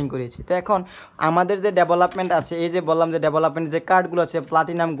আমি জয়েনিং করেছি। তো এখন আমাদের যে ডেভেলপমেন্ট আছে, এই যে বললাম যে ডেভেলপমেন্ট যে কার্ডগুলো আছে,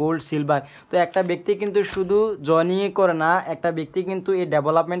 প্লাটিনাম, গোল্ড, সিলভার, তো একটা ব্যক্তি কিন্তু শুধু জয়েনিংই করে না, একটা ব্যক্তি কিন্তু এই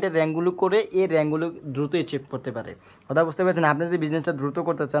ডেভেলপমেন্টের র্যাঙ্কগুলো করে এই র্যাঙ্কগুলো দ্রুত অ্যাচিভ করতে পারে। কথা বুঝতে পেরেছেন? আপনি যদি বিজনেসটা দ্রুত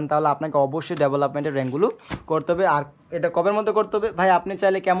করতে চান, তাহলে আপনাকে অবশ্যই ডেভেলপমেন্টের র্যাঙ্কগুলো করতে হবে। আর এটা কবের মধ্যে করতে হবে ভাই? আপনি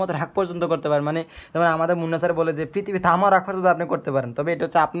চাইলে কেমন রাগ পর্যন্ত করতে পারেন। মানে যেমন আমাদের মুন্না স্যার বলে যে পৃথিবীতে আমার রাগ পর্যন্ত আপনি করতে পারেন। তবে এটা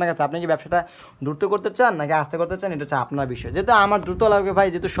হচ্ছে আপনার কাছে, আপনি কি ব্যবসাটা দ্রুত করতে চান নাকি আস্তে করতে চান, এটা হচ্ছে আপনার বিষয়। যেহেতু আমার দ্রুত লাগবে ভাই,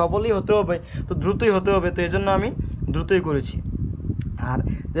 যেহেতু সফলই হতে হবে, তো দ্রুতই হতে হবে, তো এই জন্য আমি দ্রুতই করেছি। আর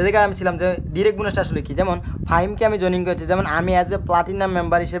যেদিকে আমি ছিলাম যে ডিরেক্ট বোনাসটা আসলে কি, যেমন ফাহিমকে আমি জয়েনিং করেছি, যেমন আমি অ্যাজ এ প্লাটিনাম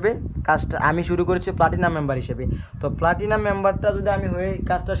মেম্বার হিসেবে কাজটা আমি শুরু করেছি, প্লাটিনাম মেম্বার হিসেবে। তো প্লাটিনাম মেম্বারটা যদি আমি হয়ে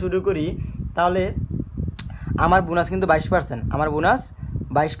কাজটা শুরু করি, তাহলে আমার বোনাস কিন্তু 22%। আমার বোনাস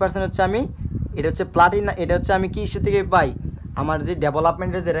 22% হচ্ছে আমি, এটা হচ্ছে প্লাটিনাম, এটা হচ্ছে আমি কি থেকে পাই, আমার যে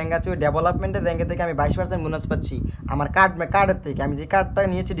ডেভেলপমেন্টের যে র্যাঙ্ক আছে, ওই ডেভেলপমেন্টের র্যাঙ্কে থেকে আমি 22% বোনাস পাচ্ছি আমার কার্ডের থেকে। আমি যে কার্ডটা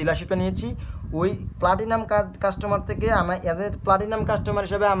নিয়েছি, ডিলারশিপটা নিয়েছি, ওই প্লাটিনাম কার্ড কাস্টমার থেকে আমার অ্যাজ এ প্লাটিনাম কাস্টমার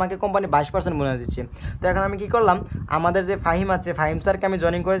হিসেবে আমাকে কোম্পানি 22% বোনাস দিচ্ছে। তো এখন আমি কী করলাম, আমাদের যে ফাহিম আছে, ফাহিম স্যারকে আমি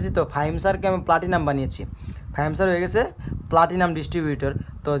জয়েনিং করেছি, তো ফাহিম স্যারকে আমি প্লাটিনাম বানিয়েছি। ফাহিম স্যার হয়ে গেছে প্লাটিনাম ডিস্ট্রিবিউটর।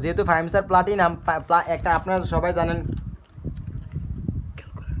 তো যেহেতু ফাহিম স্যার প্লাটিনাম, একটা আপনারা সবাই জানেন,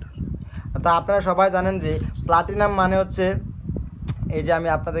 তো আপনারা সবাই জানেন যে প্লাটিনাম মানে হচ্ছে, এই যে আমি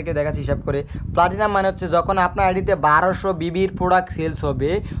আপনাদেরকে দেখাচ্ছি হিসাব করে, প্লাটিনাম মানে হচ্ছে যখন আপনার আইডিতে 1200 বিবির প্রোডাক্ট সেলস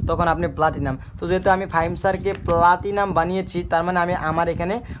হবে, তখন আপনি প্লাটিনাম। তো যেহেতু আমি ফাহিম স্যারকে প্লাটিনাম বানিয়েছি, তার মানে আমি আমার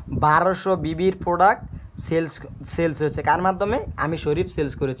এখানে 1200 বিবির প্রোডাক্ট সেলস হয়েছে। কার মাধ্যমে? আমি শরীফ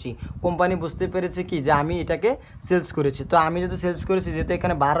সেলস করেছি। কোম্পানি বুঝতে পেরেছে কি যে আমি এটাকে সেলস করেছি। তো আমি যেহেতু সেলস করেছি, যেহেতু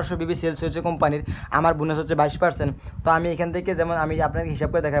এখানে 1200 বিবি সেলস হয়েছে কোম্পানির, আমার বোনাস হচ্ছে 22%। তো আমি এখান থেকে, যেমন আমি আপনাকে হিসাব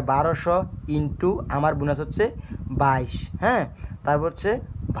করে দেখাই, 1200 ইন্টু আমার বোনাস হচ্ছে 22, হ্যাঁ, তারপর হচ্ছে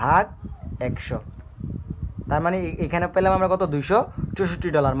ভাগ 100, তার মানে এখানে পেলাম আমরা কত,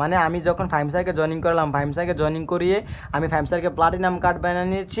 $264। মানে আমি যখন ফাহিম স্যারকে জয়েনিং করলাম, ফাহিম স্যারকে জয়েনিং করিয়ে আমি ফাহিম স্যারকে প্লাটিনাম কার্ড বানিয়ে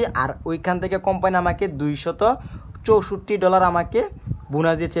নিয়েছি, আর ওইখান থেকে কোম্পানি আমাকে $264 আমাকে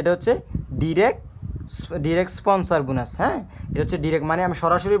বোনাস দিয়েছে। এটা হচ্ছে ডিরেক্ট স্পন্সর বোনাস। হ্যাঁ, এটা হচ্ছে ডিরেক্ট, মানে আমি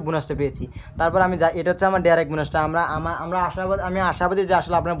সরাসরি বোনাসটা পেয়েছি। তারপর আমি এটা হচ্ছে আমার ডাইরেক্ট বোনাসটা। আমি আশাবাদী যে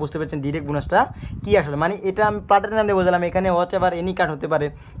আসলে আপনারা বুঝতে পেরেছেন ডিরেক্ট বোনাসটা কী আসলে। মানে এটা আমি প্লাটিনাম দিয়ে বোঝালাম, এখানে হচ্ছে আবার এনি কার্ড হতে পারে,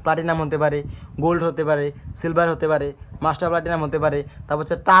 প্লাটিনাম হতে পারে, গোল্ড হতে পারে, সিলভার হতে পারে, মাস্টার প্লাটিনাম হতে পারে, তারপর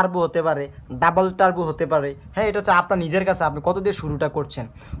হচ্ছে টার্বো হতে পারে, ডাবল টার্বো হতে পারে। হ্যাঁ, এটা হচ্ছে আপনার নিজের কাছে, আপনি কত দিয়ে শুরুটা করছেন।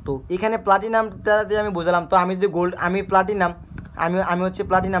 তো এখানে প্লাটিনামটা দিয়ে আমি বোঝালাম। তো আমি যদি গোল্ড, আমি প্লাটিনাম, আমি হচ্ছে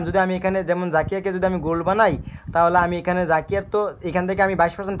প্লাটিনাম, যদি আমি এখানে যেমন জাকিয়াকে যদি আমি গোল্ড বানাই, তাহলে আমি এখানে জাকিয়ার, তো এখান থেকে আমি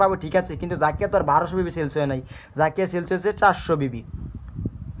 22% পাবো, ঠিক আছে, কিন্তু জাকিয়ার তো আর 1200 বিবি সেলস হয় নাই, জাকিয়ার সেলস হয়েছে 400 বিবি,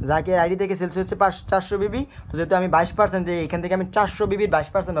 জাকিয়ার আইডি থেকে সেলস হচ্ছে 400 বিবি। তো যেহেতু আমি 22% দিই, এখান থেকে আমি 400 বিবির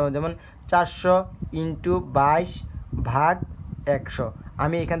 22% পাবো, যেমন 400 ইন্টু 22 ভাগ 100,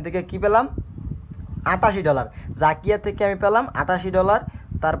 আমি এখান থেকে কি পেলাম, $88। জাকিয়া থেকে আমি পেলাম $88।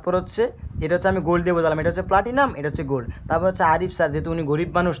 তারপর হচ্ছে এটা হচ্ছে আমি গোল্ড দিয়ে বোঝালাম, এটা হচ্ছে প্লাটিনাম, এটা হচ্ছে গোল্ড। তারপর হচ্ছে আরিফ স্যার, যেহেতু উনি গরিব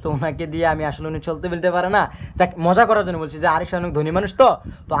মানুষ, তো ওনাকে দিয়ে আমি আসলে, উনি চলতে বলতে পারে না, যাক মজা করার জন্য বলছি যে আরিফ সাহেব অনেক ধনী মানুষ, তো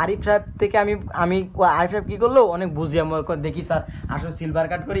আরিফ সাহেব থেকে আমি আরিফ সাহেব কী করলো, অনেক বুঝিয়ে দেখি স্যার আসলে সিলভার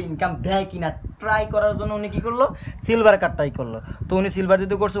কার্ড করে ইনকাম দেয় কিনা ট্রাই করার জন্য উনি কী করলো, সিলভার কার্ড ট্রাই করলো। তো উনি সিলভার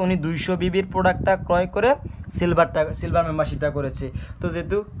যেহেতু করছে, উনি 200 বিবির প্রোডাক্টটা ক্রয় করে সিলভার মেম্বারশিপটা করেছে। তো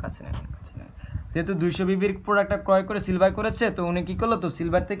যেহেতু কাছে যেহেতু 200 বিবির প্রোডাক্টটা ক্রয় করে সিলভার করেছে, তো উনি কী করলো, তো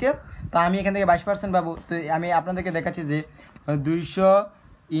সিলভার থেকে তো আমি এখান থেকে 22% পাবো। তো আমি আপনাদেরকে দেখাচ্ছি যে 200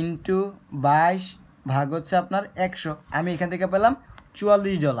 ইন্টু 22 ভাগ হচ্ছে আপনার 100, আমি এখান থেকে পেলাম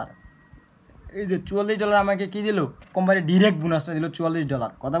 $44। এই যে $44 আমাকে কী দিল, কোম্পানি ডিরেক্ট বোনাসটা দিল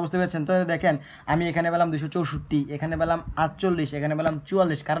 $44। কথা বুঝতে পেরেছেন? তো দেখেন আমি এখানে পেলাম 264, এখানে পেলাম 48, এখানে পেলাম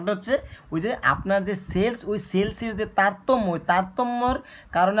 44। কারণটা হচ্ছে ওই যে আপনার যে সেলস, ওই সেলসের যে তারতম্য, ওই তারতম্যর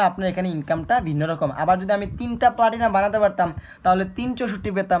কারণে আপনার এখানে ইনকামটা ভিন্ন রকম। আবার যদি আমি 3টা প্লাটিনাম বানাতে পারতাম তাহলে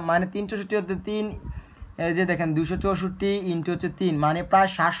 364 পেতাম, মানে 364 হতে 3, এই যে দেখেন 264 ইন্টু হচ্ছে 3, মানে প্রায়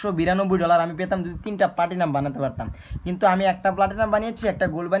 $792 আমি পেতাম যদি 3টা প্লাটিনাম বানাতে পারতাম। কিন্তু আমি একটা প্লাটিনাম বানিয়েছি, একটা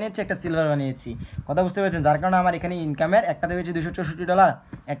গোল্ড বানিয়েছি, একটা সিলভার বানিয়েছি। কথা বুঝতে পেরেছেন? যার কারণে আমার এখানে ইনকামের একটাতে পেয়েছি $264,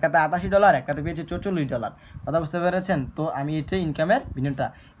 একটাতে $88, একটাতে পেয়েছি $44। কথা বুঝতে পেরেছেন? তো আমি এটা ইনকামের ভিন্নটা,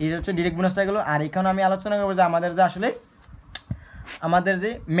 এটা হচ্ছে ডিরেক্ট বোনাসটা গেলো। আর এখানে আমি আলোচনা করবো যে আমাদের যে আসলে আমাদের যে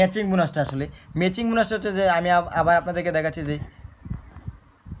ম্যাচিং বোনাসটা, আসলে ম্যাচিং বোনাসটা হচ্ছে যে আমি আবার আপনাদেরকে দেখাচ্ছি যে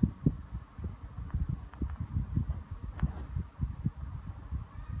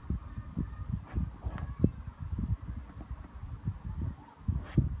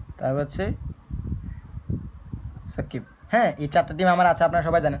তারপর হচ্ছে সাকিব। হ্যাঁ, এই 4টা টিম আমার আছে, আপনারা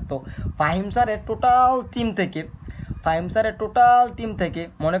সবাই জানেন। তো ফাহিম স্যারের টোটাল টিম থেকে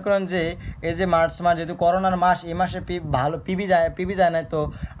মনে করেন যে এই যে মার্চ মাস, যেহেতু করোনার মাস, এই মাসে ভালো পিবি যায় না, তো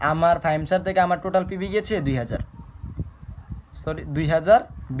আমার ফাহিম স্যার থেকে আমার টোটাল পিবি গেছে 2000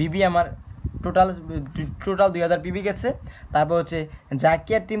 বিবি, আমার টোটাল 2000 পিবি গেছে। তারপর হচ্ছে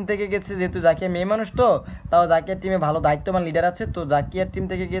জাকিয়ার টিম থেকে গেছে, যেহেতু জাকিয়া মেয়ে মানুষ, তো তাও জাকিয়ার টিমে ভালো দায়িত্ববান লিডার আছে, তো জাকিয়ার টিম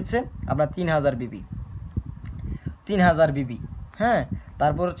থেকে গেছে আপনার 3000 বিবি। হ্যাঁ,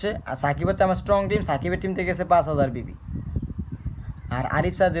 তারপর হচ্ছে সাকিব হচ্ছে আমার স্ট্রং টিম, সাকিবের টিম থেকে গেছে 5000 বিবি। আর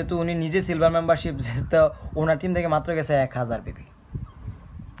আরিফ স্যার যেহেতু উনি নিজে সিলভার মেম্বারশিপ, তো ওনার টিম থেকে মাত্র গেছে 1000 বিবি।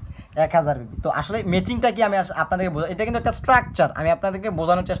 তো আসলে ম্যাচিংটা কি আমি আপনাদেরকে এটা কিন্তু একটা স্ট্রাকচার, আমি আপনাদেরকে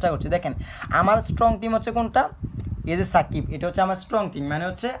বোঝানোর চেষ্টা করছি। দেখেন আমার স্ট্রং টিম হচ্ছে কোনটা, এই যে সাকিব, এটা হচ্ছে আমার স্ট্রং টিম, মানে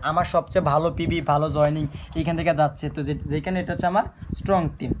হচ্ছে আমার সবচেয়ে ভালো পিবি, ভালো জয়নিং এখান থেকে যাচ্ছে, তো যেখানে এটা হচ্ছে আমার স্ট্রং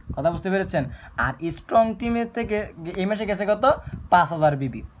টিম। কথা বুঝতে পেরেছেন? আর এই স্ট্রং টিমের থেকে এই মাসে গেছে কত, 5000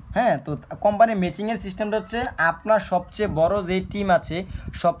 বিবি। হ্যাঁ, তো কোম্পানির ম্যাচিংয়ের সিস্টেমটা হচ্ছে আপনার সবচেয়ে বড় যেই টিম আছে,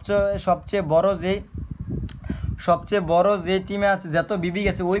 সবচেয়ে বড় যে টিমে আছে, যত বিবি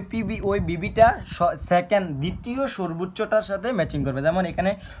গেছে, ওই বিবিটা দ্বিতীয় সর্বোচ্চটার সাথে ম্যাচিং করবে। যেমন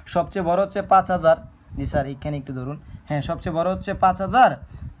এখানে সবচেয়ে বড় হচ্ছে 5000, জি স্যার এখানে একটু ধরুন, হ্যাঁ সবচেয়ে বড় হচ্ছে 5000,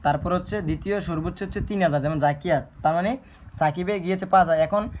 তারপর হচ্ছে দ্বিতীয় সর্বোচ্চ হচ্ছে 3000, যেমন জাকিয়া, তার মানে সাকিবে গিয়েছে 5000।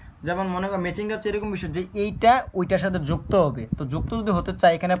 এখন যেমন মনে করো ম্যাচিংটা হচ্ছে এরকম বিষয় যে এইটা ওইটার সাথে যুক্ত হবে, তো যুক্ত যদি হতে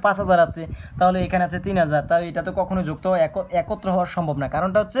চায়, এখানে 5000 আছে, তাহলে এখানে আছে 3000, তাহলে এটা তো কখনো যুক্ত একত্র হওয়ার সম্ভব না।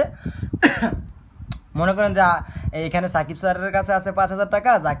 কারণটা হচ্ছে মনে করেন যে এখানে সাকিব স্যারের কাছে আছে 5000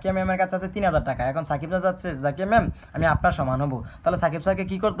 টাকা, জাকিয়া ম্যামের কাছে আছে 3000 টাকা। এখন সাকিব স্যার যাচ্ছে, জাকিয়া ম্যাম আমি আপনার সমান হবো, তাহলে সাকিব স্যারকে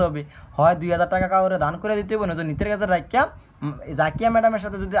কী করতে হবে, হয় 2000 টাকা কাউরে দান করে দিতে হবে, নয়তো নিতের কাছে রাখিয়া জাকিয়া ম্যাডামের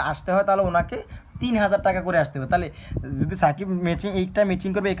সাথে যদি আসতে হয় তাহলে ওনাকে 3000 টাকা করে আসতে হবে। তাহলে যদি সাকিব এইটা ম্যাচিং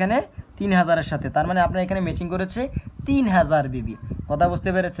করবে এখানে 3000-এর সাথে, তার মানে আপনার এখানে ম্যাচিং করেছে 3000 বিবি। কথা বুঝতে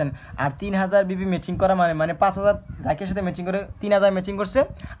পেরেছেন? আর 3000 বিবি ম্যাচিং করা মানে 5000 জাকিয়ার সাথে ম্যাচিং করে 3000 ম্যাচিং করছে,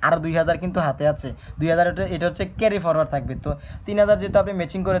 আর 2000 কিন্তু হাতে আছে। 2000 এটা হচ্ছে ক্যারি ফরওয়ার্ড থাকবে। তো 3000 যেহেতু আপনি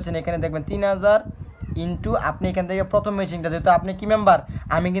ম্যাচিং করেছেন, এখানে দেখবেন 3000 ইন্টু আপনি এখান থেকে প্রথম ম্যাচিংটা, যেহেতু আপনি কি মেম্বার,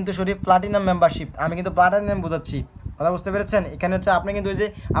 আমি কিন্তু শরীফ প্লাটিনাম মেম্বারশিপ, আমি কিন্তু প্লাটিনাম বোঝাচ্ছি। কথা বুঝতে পেরেছেন? এখানে হচ্ছে আপনি কিন্তু ওই যে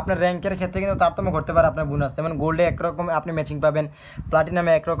আপনার র্যাঙ্কের ক্ষেত্রে কিন্তু তারতম্য ঘটতে পারে আপনার বোনাস, যেমন গোল্ডে একরকম আপনি ম্যাচিং পাবেন,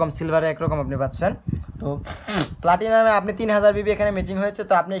 প্লাটিনামে একরকম, সিলভারে একরকম আপনি পাচ্ছেন। তো প্লাটিনামে আপনি 3000 বিবি এখানে ম্যাচিং হয়েছে,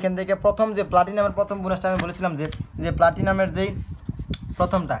 তো আপনি এখান থেকে প্রথম যে প্লাটিনামের প্রথম বোনাসটা আমি বলেছিলাম যে প্লাটিনামের যেই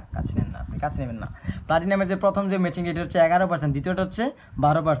প্রথমটা কাছে নেবেন না, প্লাটিনামের যে প্রথম যে ম্যাচিং এটা হচ্ছে 11%, দ্বিতীয়টা হচ্ছে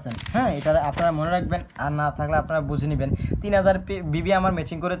 12%। হ্যাঁ, এটা আপনারা মনে রাখবেন, আর না থাকলে আপনারা বুঝে নেবেন। 3000 বিবি আমার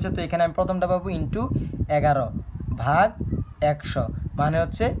ম্যাচিং করেছে, তো এখানে আমি প্রথমটা পাবো ইন্টু 11 ভাগ 100, মানে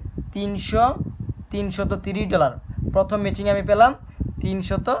হচ্ছে $330। প্রথম ম্যাচিংয়ে আমি পেলাম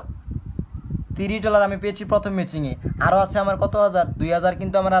 $330 আমি পেয়েছি প্রথম ম্যাচিংয়ে। আরও আছে আমার কত হাজার, 2000,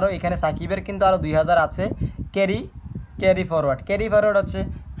 কিন্তু আমার আরও এখানে সাকিবের কিন্তু আরও 2000 আছে ক্যারি ফরওয়ার্ড হচ্ছে,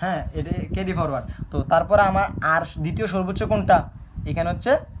 হ্যাঁ এটা ক্যারি ফরওয়ার্ড। তো তারপরে আমার আর দ্বিতীয় সর্বোচ্চ কোনটা, এখানে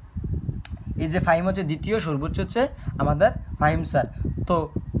হচ্ছে এই যে ফাহিম হচ্ছে দ্বিতীয় সর্বোচ্চ হচ্ছে আমাদের ফাহিম স্যার। তো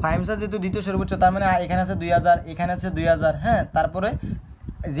ফাহিম স্যার যেহেতু দ্বিতীয় সর্বোচ্চ, তার মানে এখানে আছে 2000, এখানে আছে 2000। হ্যাঁ, তারপরে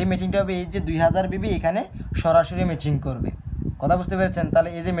যে ম্যাচিংটা হবে এই যে 2000 বিবি এখানে সরাসরি ম্যাচিং করবে। কথা বুঝতে পেরেছেন? তাহলে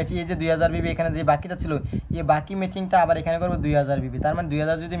এই যে ম্যাচিং, এই যে 2000 বিবি এখানে যে বাকিটা ছিল, এই বাকি ম্যাচিংটা আবার এখানে করবে 2000 বিবি। তার মানে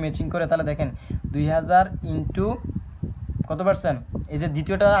 2000 যদি ম্যাচিং করে, তাহলে দেখেন 2000 ইন্টু কত পার্সেন্ট, এই যে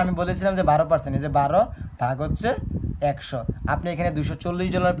দ্বিতীয়টা আমি বলেছিলাম যে 12%, এই যে 12 ভাগ হচ্ছে 100। আপনি এখানে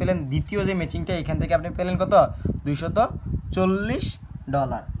 $240 পেলেন। দ্বিতীয় যে ম্যাচিংটা এখান থেকে আপনি পেলেন কত, $240।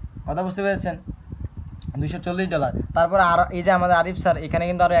 কথা বুঝতে পেরেছেন, $240। তারপর আর এই যে আমাদের আরিফ স্যার এখানে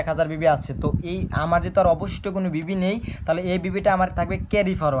কিন্তু আরও 1000 বিবি আছে। তো এই আমার যেহেতু আর অবশিষ্ট কোনো বিবি নেই, তাহলে এই বিবিটা আমার থাকবে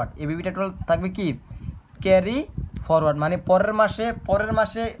ক্যারি ফরওয়ার্ড। এই বিবিটা টোটাল থাকবে কি, ক্যারি ফরওয়ার্ড। মানে পরের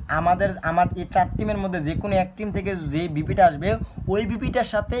মাসে আমার এই 4 টিমের মধ্যে যে কোনো এক টিম থেকে যে বিপিটা আসবে ওই বিপিটার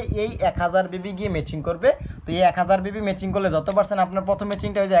সাথে এই 1000 বিপি গিয়ে ম্যাচিং করবে। তো এই 1000 বিপি ম্যাচিং করলে যত পার্সেন্ট আপনার প্রথম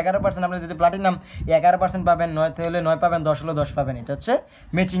ম্যাচিংটা হয়েছে 11%, আপনার যদি প্লাটিনাম 11% পাবেন, 9 হলে 9 পাবেন, 10 হলে 10 পাবেন। এটা হচ্ছে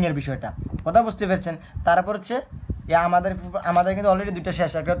ম্যাচিংয়ের বিষয়টা, কথা বুঝতে পেরেছেন। তারপর হচ্ছে আমাদের কিন্তু অলরেডি দুইটা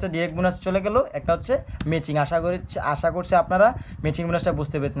শেষ, একটা হচ্ছে ডিরেক্ট বোনাস চলে গেল, একটা হচ্ছে ম্যাচিং। আশা করছি আপনারা ম্যাচিং বোনাসটা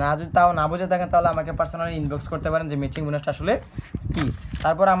বুঝতে পেরেছেন। আর যদি তাও না বুঝে থাকেন তাহলে আমাকে পার্সোনালি ইনবক্স করতে পারেন যে ম্যাচিং বোনাসটা আসলে কী।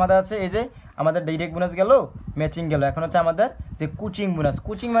 তারপর আমাদের আছে এই যে আমাদের ডিরেক্ট বোনাস গেল, ম্যাচিং গেল, এখন হচ্ছে আমাদের যে কোচিং বোনাস।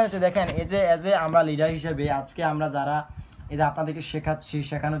 কোচিং মানে হচ্ছে দেখেন এই যে এজ এ আমরা লিডার হিসেবে আজকে আমরা যারা এই যে আপনাদেরকে শেখাচ্ছি,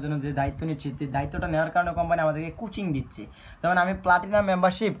 শেখানোর জন্য যে দায়িত্ব নিচ্ছি, দায়িত্বটা নেওয়ার কারণে কোম্পানি আমাদেরকে কোচিং দিচ্ছে। যেমন আমি প্লাটিনাম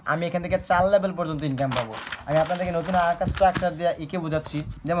মেম্বারশিপ, আমি এখান থেকে 4 লেভেল পর্যন্ত ইনকাম পাবো। আমি আপনাদেরকে নতুন আর একটা স্ট্রাকচার দিয়ে একে বোঝাচ্ছি।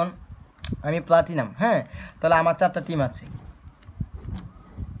 যেমন আমি প্লাটিনাম, হ্যাঁ, তাহলে আমার 4টা টিম আছে,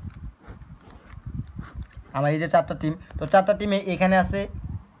 আমার এই যে 4টা টিম। তো 4টা টিমে এখানে আছে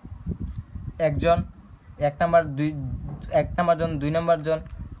একজন, 1 নাম্বার জন, 2 নাম্বার জন,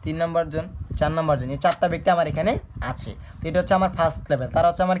 3 নাম্বার জন, 4 নাম্বার জন, এই 4টা ব্যক্তি আমার এখানে আছে। তো এটা হচ্ছে আমার ফার্স্ট লেভেল, তারা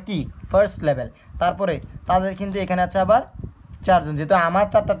হচ্ছে আমার কি ফার্স্ট লেভেল। তারপরে তাদের কিন্তু এখানে আছে আবার 4 জন, যেহেতু আমার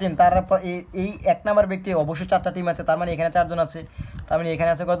 4টা টিম, তার এই 1 নাম্বার ব্যক্তি অবশ্যই 4টা টিম আছে, তার মানে এখানে 4 জন আছে। তার মানে এখানে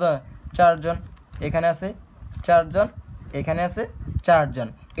আছে কত, 4 জন, এখানে আছে 4 জন, এখানে আছে 4 জন।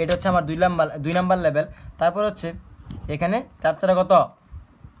 এটা হচ্ছে আমার 2 নাম্বার লেভেল। তারপর হচ্ছে এখানে 4 4 কত,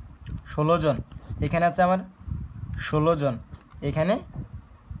 16 জন, এখানে আছে আমার 16 জন, এখানে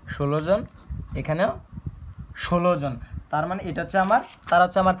 16 জন, এখানেও 16 জন। তার মানে এটা হচ্ছে তারা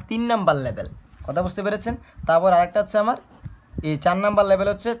হচ্ছে আমার 3 নাম্বার লেভেল, কথা বুঝতে পেরেছেন। তারপর আরেকটা হচ্ছে আমার এই 4 নাম্বার লেভেল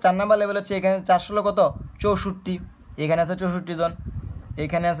হচ্ছে, 4 নাম্বার লেভেল হচ্ছে এখানে 416 কত, 64, এখানে আছে 64 জন,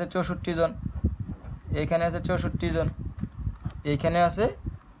 এখানে আছে 64 জন, এখানে আছে 64 জন, এখানে আছে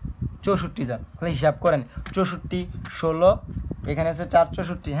 64 জন। তাহলে হিসাব করেন 64, 16, এখানে আছে 4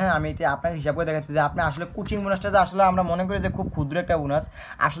 64। হ্যাঁ, আমি এটা আপনার হিসাব করে দেখাচ্ছি যে আপনি আসলে কোচিং বোনাসটা যে আসলে আমরা মনে করি যে খুব ক্ষুদ্র একটা বোনাস,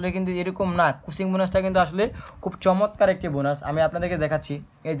 আসলে কিন্তু এরকম না। কোচিং বোনাসটা কিন্তু আসলে খুব চমৎকার একটি বোনাস। আমি আপনাদেরকে দেখাচ্ছি,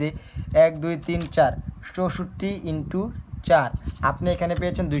 এই যে 1 2 3 4, 64 × 4, আপনি এখানে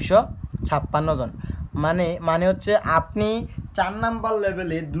পেয়েছেন 256 জন। মানে হচ্ছে আপনি 4 নাম্বার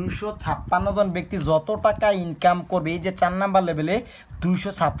লেভেলে 256 জন ব্যক্তি যত টাকা ইনকাম করবে, এই যে 4 নাম্বার লেভেলে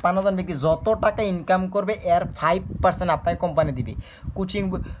 256 জন ব্যক্তি যত টাকা ইনকাম করবে এর 5% আপনাকে কোম্পানি দিবে।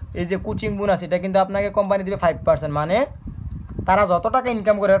 এই যে কোচিং বোনাস, এটা কিন্তু আপনাকে কোম্পানি দিবে 5%, মানে তারা যত টাকা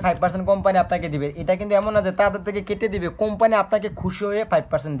ইনকাম করে 5% কোম্পানি আপনাকে দিবে। এটা কিন্তু এমন না যে তাদের থেকে কেটে দিবে, কোম্পানি আপনাকে খুশি হয়ে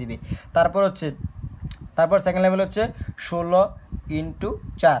 5% দিবে। তারপর সেকেন্ড লেভেল হচ্ছে 16 ×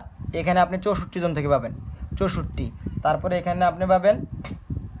 4, এখানে আপনি 64 জন থেকে পাবেন 64। তারপরে এখানে আপনি পাবেন,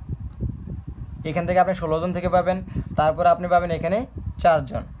 এখান থেকে আপনি 16 জন থেকে পাবেন। তারপর আপনি পাবেন এখানে 4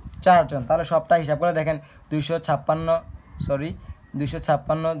 জন। তাহলে সবটা হিসাব করে দেখেন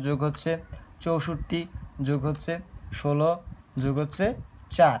 256 যোগ হচ্ছে 64 যোগ হচ্ছে 16 যোগ হচ্ছে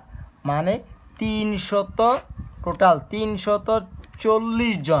 4, মানে 340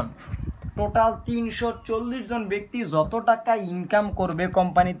 জন। টোটাল 340 জন ব্যক্তি যত টাকা ইনকাম করবে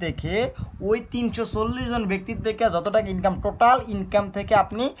কোম্পানি থেকে, ওই 340 জন ব্যক্তির থেকে যত টাকা ইনকাম, টোটাল ইনকাম থেকে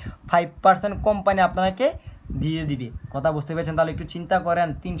আপনি 5% কোম্পানি আপনাকে দিয়ে দিবে। কথা বুঝতে পেরেছেন? তাহলে একটু চিন্তা করেন,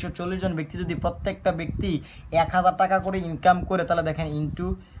 340 জন ব্যক্তি যদি প্রত্যেকটা ব্যক্তি 1000 টাকা করে ইনকাম করে, তাহলে দেখেন ইন্টু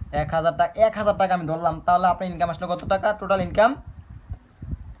 1000 টাকা আমি ধরলাম, তাহলে আপনার ইনকাম আসলে কত টাকা? টোটাল ইনকাম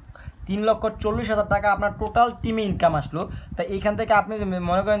 3,40,000 টাকা আপনার টোটাল টিমে ইনকাম আসলো। তাই এইখান থেকে আপনি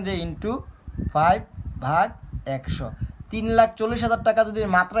মনে করেন যে ইন্টু 5/100, 3,40,000 টাকা যদি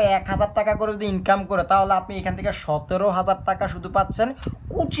মাত্র 1000 টাকা করে যদি ইনকাম করে, তাহলে আপনি এখান থেকে 17,000 টাকা শুধু পাচ্ছেন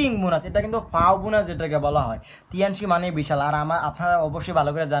কোচিং বোনাস। এটা কিন্তু ফাও বোনাস যেটাকে বলা হয়। টিএনসি মানে বিশাল। আর আপনারা অবশ্যই ভালো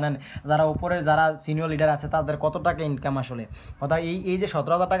করে জানেন যারা উপরের যারা সিনিয়র লিডার আছে তাদের কত টাকা ইনকাম আসলে। কথা এই যে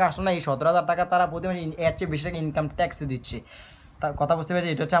 17,000 টাকা আসলো না, এই 17,000 টাকা তারা প্রতি মাসে এর চেয়ে বেশি টাকা ইনকাম ট্যাক্স দিচ্ছে। কথা বুঝতে পেরেছি?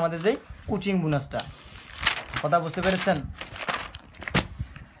 এটা হচ্ছে আমাদের যে কোচিং বোনাসটা। কথা বুঝতে পেরেছেন?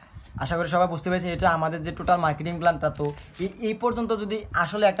 আশা করি সবাই বুঝতে পেরেছি। এটা আমাদের যে টোটাল মার্কেটিং প্ল্যানটা। তো এই পর্যন্ত যদি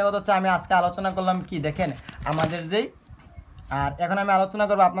আসলে একটা কথা হচ্ছে, আমি আজকে আলোচনা করলাম কি, দেখেন আমাদের যেই আর এখন আমি আলোচনা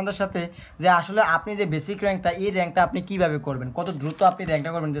করবো আপনাদের সাথে যে আসলে আপনি যে বেসিক র্যাঙ্কটা, এই র্যাঙ্কটা আপনি কীভাবে করবেন, কত দ্রুত আপনি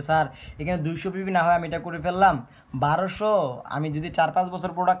র্যাঙ্কটা করবেন। যে স্যার এখানে 200 পিবি না হয় আমি এটা করে ফেললাম 1200, আমি যদি 4-5 বছর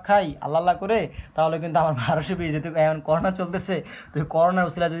প্রোডাক্ট খাই আল্লাহ করে তাহলে কিন্তু আমার 1200 পিবি, যেহেতু এখন করোনা চলতেছে, তো করোনার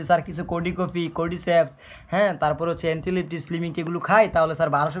উসিলা যদি স্যার কিছু কোডি কফি, কোডি স্যাপস, হ্যাঁ, তারপরে হচ্ছে অ্যান্টিলিপটি স্লিমিং এগুলো খাই, তাহলে স্যার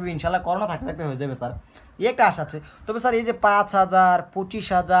 1200 পিবি ইনশাল্লাহ করোনা থাকতে থাকতে হয়ে যাবে স্যার, এই একটা আশা আছে। তবে স্যার এই যে 5000,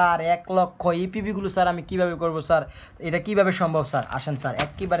 25,000, 1 লক্ষ এই পিবিগুলো স্যার আমি কীভাবে করবো স্যার, এটা কীভাবে সম্ভব স্যার? আসেন স্যার,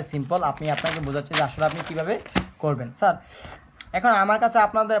 একেবারে সিম্পল, আপনাকে বোঝাচ্ছি যে আসলে আপনি কীভাবে করবেন স্যার। এখন আমার কাছে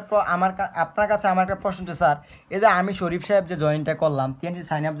আপনার কাছে আমার একটা প্রশ্ন হচ্ছে স্যার, এই যে আমি শরীফ সাহেব যে জয়েনটা করলাম, টিএনসি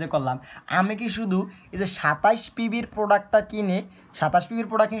সাইন আপ যে করলাম, আমি কি শুধু এই যে 27 পিবির প্রোডাক্টটা কিনে 27 পিবির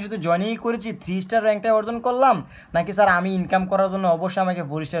প্রোডাক্ট কিনে শুধু জয়েনিং করেছি, 3 স্টার র্যাঙ্কটা অর্জন করলাম, নাকি স্যার আমি ইনকাম করার জন্য অবশ্যই আমাকে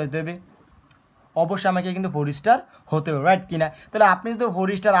 4 স্টার হতে হবে? অবশ্যই আমাকে কিন্তু 4 স্টার হতে হবে, রাইট কিনা? তাহলে আপনি যদি 4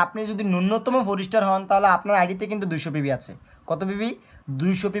 স্টার, আপনি যদি ন্যূনতম 4 স্টার হন, তাহলে আপনার আইডিতে কিন্তু 200 পিবি আছে। কত পিবি?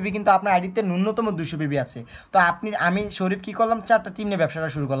 200 পিবি কিন্তু আপনার আইডিতে ন্যূনতম 200 পিবি আছে। তো আমি শরীফ কী করলাম, 4টা টিম নিয়ে ব্যবসাটা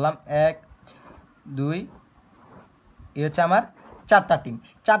শুরু করলাম। 1 2 এই হচ্ছে আমার 4টা টিম।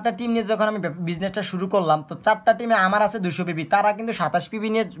 4টা টিম নিয়ে যখন আমি বিজনেসটা শুরু করলাম, তো 4টা টিমে আমার আছে 200 পিবি। তারা কিন্তু 27 পিবি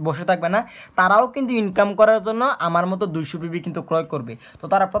নিয়ে বসে থাকবে না, তারাও কিন্তু ইনকাম করার জন্য আমার মতো 200 পিবি কিন্তু ক্রয় করবে। তো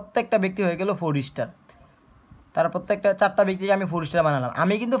তারা প্রত্যেকটা ব্যক্তি হয়ে গেল 4 স্টার। তারা প্রত্যেকটা 4টা ব্যক্তিকে আমি 4 স্টার বানালাম।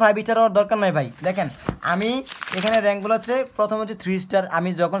 আমি কিন্তু 5 স্টার হওয়ার দরকার নাই ভাই। দেখেন আমি এখানে র্যাঙ্কগুলো হচ্ছে, প্রথম হচ্ছে 3 স্টার। আমি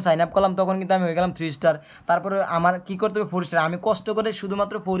যখন সাইন আপ করলাম তখন কিন্তু আমি হয়ে গেলাম 3 স্টার। তারপরে আমার কী করতে হবে, 4 স্টার। আমি কষ্ট করে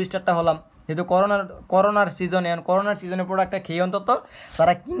শুধুমাত্র 4 স্টারটা হলাম, যেহেতু করোনার সিজনে, করোনার সিজনে প্রোডাক্টটা খেয়ে অন্তত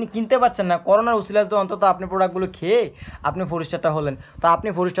তারা কিনতে পারছেন না, করোনার উসিলায় তো অন্তত আপনি প্রোডাক্টগুলো খেয়ে আপনি 4 স্টারটা হলেন। তো আপনি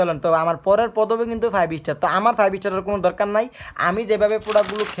 4 স্টার হলেন, তো আমার পরের পদবি কিন্তু 5 স্টার। তো আমার 5 স্টারের কোনো দরকার নাই। আমি যেভাবে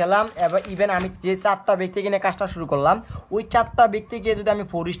প্রোডাক্টগুলো খেলাম, এবার ইভেন আমি যে 4টা ব্যক্তিকে নিয়ে কাজটা শুরু করলাম, ওই 4টা ব্যক্তিকে যদি আমি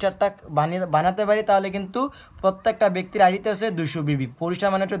 4 স্টারটা বানাতে পারি, তাহলে কিন্তু প্রত্যেকটা ব্যক্তির আইডিতে আছে 200 পিবি। 4 স্টার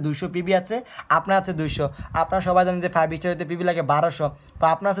মানে হচ্ছে 200 পিবি আছে, আপনার আছে 200। আপনারা সবাই জানেন যে 5 স্টারেতে পিবি লাগে 1200, তো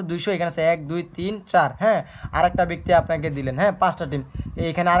আপনার আছে 200, এখানে আছে 1 2 3 4, হ্যাঁ, আরেকটা ব্যক্তি আপনাকে দিলেন, হ্যাঁ, 5টা টিম,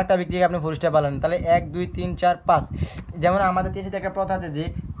 এইখানে আরেকটা ব্যক্তিকে আপনি 4 স্টার পালেন, তাহলে 1 2 3 4 5। যেমন আমাদের দেশে একটা প্রথা আছে যে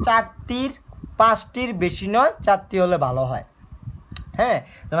 5টির বেশি নয়, 4টি হলে ভালো হয়, হ্যাঁ।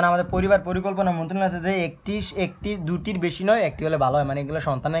 যেমন আমাদের পরিবার পরিকল্পনা মন্ত্রণালয় আছে যে 2টির বেশি নয়, 1টি হলে ভালো হয়, মানে এগুলো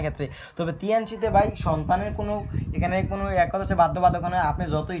সন্তানের ক্ষেত্রে। তবে টিএনসিতে ভাই সন্তানের এখানে কোনো এক কথা হচ্ছে বাধ্যবাধকতা নয়, আপনি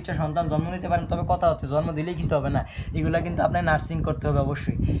যত ইচ্ছা সন্তান জন্ম দিতে পারেন। তবে কথা হচ্ছে জন্ম দিলেই কিন্তু হবে না, এগুলো কিন্তু আপনার নার্সিং করতে হবে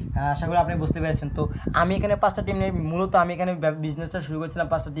অবশ্যই। আশা করি আপনি বুঝতে পেরেছেন। তো আমি এখানে 5টা টিম নিয়ে, মূলত আমি এখানে বিজনেসটা শুরু করেছিলাম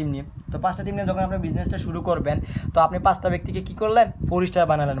 5টা টিম নিয়ে। তো 5টা টিম নিয়ে যখন আপনি বিজনেসটা শুরু করবেন, তো আপনি 5টা ব্যক্তিকে কী করলেন, 4 স্টার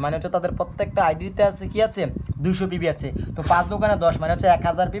বানালেন, মানে হচ্ছে তাদের প্রত্যেকটা আইডিতে আছে কি আছে, 200 পিবি আছে। তো 5 দোকানে 10 মানে হচ্ছে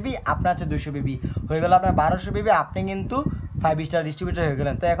 1000 পিবি, আপনার আছে 200 পিবি, হয়ে গেল আপনার 1200 পিবি। আপনি কিন্তু 5 স্টার ডিস্ট্রিবিউটার হয়ে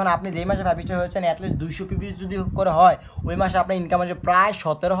গেলেন। তো এখন আপনি যেই মাসে 5 স্টার হয়েছেন, অ্যাটলিস্ট 200 পিবি যদি করে হয়, ওই মাসে আপনার ইনকাম আছে প্রায়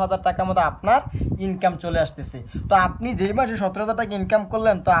 17,000 টাকার মতো আপনার ইনকাম চলে আসতেছে। তো আপনি যেই মাসে 17,000 টাকা ইনকাম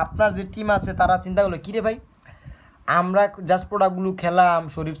করলেন, তো আপনার যে টিম আছে তারা চিন্তা করলো, কী রে ভাই, আমরা জাস্ট প্রোডাক্টগুলো খেলাম,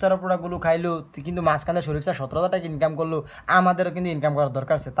 শরীফ স্যারও প্রোডাক্টগুলো খাইলো, কিন্তু মাঝখানে শরীফ স্যার 17,000 টাকা ইনকাম করলো, আমাদেরও কিন্তু ইনকাম করার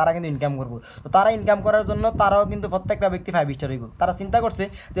দরকার আছে, তারা কিন্তু ইনকাম করবো। তো তারা ইনকাম করার জন্য তারাও কিন্তু প্রত্যেকটা ব্যক্তি 5 স্টার হইব। তারা চিন্তা করছে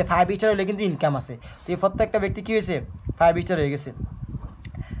যে 5 স্টার হলে কিন্তু ইনকাম আছে। তো এই প্রত্যেকটা ব্যক্তি কী হয়েছে, 5 স্টার হয়ে গেছে।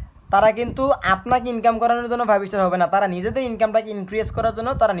 তারা কিন্তু আপনাকে ইনকাম করানোর জন্য 5 স্টার হবে না, তারা নিজেদের ইনকামটাকে ইনক্রিজ করার জন্য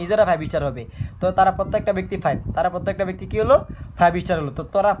তারা নিজেরা 5 স্টার হবে। তো তারা প্রত্যেকটা ব্যক্তি 5, তারা প্রত্যেকটা ব্যক্তি কী হলো, 5 স্টার হলো। তো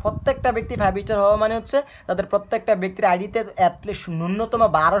তারা প্রত্যেকটা ব্যক্তি 5 স্টার হওয়া মানে হচ্ছে তাদের প্রত্যেকটা ব্যক্তির আইডিতে অ্যাটলিস্ট ন্যূনতম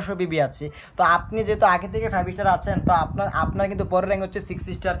 1200 পিবি আছে। তো আপনি যেহেতু আগে থেকে 5 স্টার আছেন, তো আপনার কিন্তু পরের র্যাঙ্ক হচ্ছে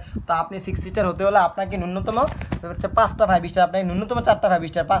 6 স্টার। তো আপনি 6 স্টার হতে হলে আপনাকে ন্যূনতম হচ্ছে 5টা 5 স্টার, আপনাকে ন্যূনতম 4টা 5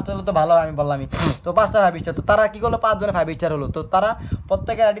 স্টার, 5টা হলো তো ভালো, আমি বললামই। তো 5টা 5 স্টার, তো তারা কী করলো, 5 জনে 5 স্টার হলো। তো তারা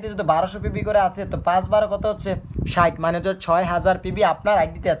প্রত্যেকের আইডিতে যদি 1200 পিবি করে আছে, তো 5 12 কত হচ্ছে 60, মানে হচ্ছে 6000 পিবি আপনার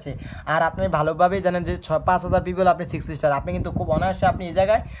আইডিতে আছে। আর আপনি ভালোভাবেই জানেন যে 5000 পিবি হলে আপনি 6 স্টার। আপনি কিন্তু খুব অনায়াসে আপনি এই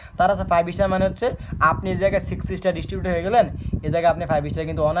জায়গায়, তারা 5 স্টার মানে হচ্ছে আপনি এই জায়গায় 6 স্টার ডিস্ট্রিবিউটার হয়ে গেলেন, এই জায়গায় আপনি 5 স্টার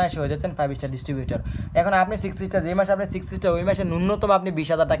কিন্তু অনায়াসে হয়ে যাচ্ছেন 5 স্টার ডিস্ট্রিবিউটার। এখন আপনি 6 স্টার, যে মাসে আপনি 6 স্টার, ওই মাসে ন্যূনতম আপনি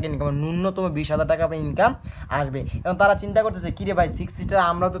 20,000 টাকা ইনকাম, ন্যূনতম 20,000 টাকা আপনি ইনকাম আসবে। এবং তারা চিন্তা করতেছে, কী রে ভাই, 6 স্টার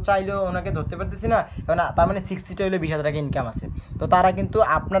আমরা তো চাইলেও ওনাকে ধরতে পারতেছি না, এখন তার মানে 6 স্টার হলে 20,000 টাকা ইনকাম আছে। তো তারা কিন্তু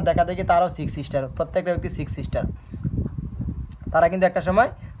আপনার দেখা দেখি তারাও 6 স্টার, প্রত্যেকটা ব্যক্তি 6 স্টার, তারা কিন্তু একটা সময়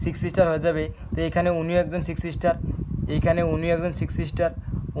 6 স্টার হয়ে যাবে। তো এখানে উনিও একজন 6 স্টার, এইখানে উনিও একজন 6 স্টার,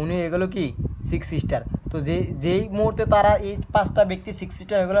 উনি এগুলো কি 6 স্টার। তো যেই মুহূর্তে তারা এই 5টা ব্যক্তি 6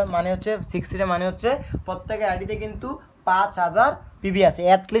 স্টার হয়ে গেলো, মানে হচ্ছে 6 স্টার মানে হচ্ছে প্রত্যেকের আইডিতে কিন্তু 5000 পিবি আছে,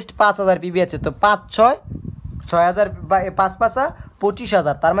 অ্যাটলিস্ট 5000 পিবি আছে। তো 5 6 6000, 5 5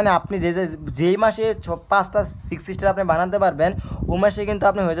 25,000। তার মানে আপনি যেই মাসে 5টা 6 স্টার আপনি বানাতে পারবেন, ওই মাসে কিন্তু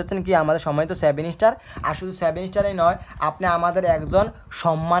আপনি হয়ে যাচ্ছেন কি আমাদের সম্মানিত 7 স্টার। আর শুধু 7 স্টারই নয়, আপনি আমাদের একজন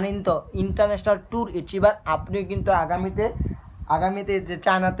সম্মানিত ইন্টারন্যাশনাল ট্যুর অ্যাচিভার। আপনিও কিন্তু আগামীতে যে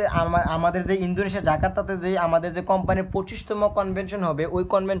চায়নাতে আমাদের যে ইন্দোনেশিয়া জাকার্তাতে যে আমাদের যে কোম্পানির 25তম কনভেনশন হবে, ওই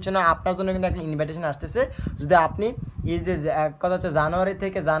কনভেনশনে আপনার জন্য কিন্তু একটা ইনভাইটেশন আসতেছে। যদি আপনি এই যে এক কথা হচ্ছে জানুয়ারি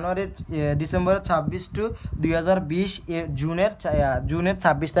ডিসেম্বর 26 টু 2020 জুনের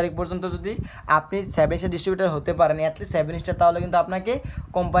 26 তারিখ পর্যন্ত যদি আপনি 7 স্টার ডিস্ট্রিবিউটর হতে পারেন, অ্যাটলিস্ট 7 স্টার, তাহলে কিন্তু আপনাকে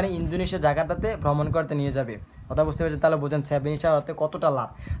কোম্পানি ইন্দোনেশিয়া জাকার্তাতে ভ্রমণ করতে নিয়ে যাবে। কথা বুঝতে পেরেছেন? তাহলে বোঝেন 7 স্টার হতে কতটা লাভ।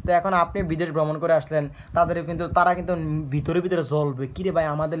 তো এখন আপনি বিদেশ ভ্রমণ করে আসলেন, তারা কিন্তু ভিতরে জ্বলবে, কিরে ভাই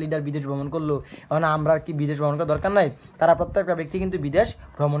আমাদের লিডার বিদেশ ভ্রমণ করলো, এখন আমরা কি বিদেশ ভ্রমণ করার দরকার নাই? তারা প্রত্যেকটা ব্যক্তি কিন্তু বিদেশ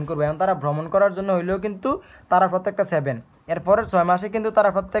ভ্রমণ করবে। এখন তারা ভ্রমণ করার জন্য হইলেও কিন্তু তারা প্রত্যেকটা 7, এরপরের 6 মাসে কিন্তু তারা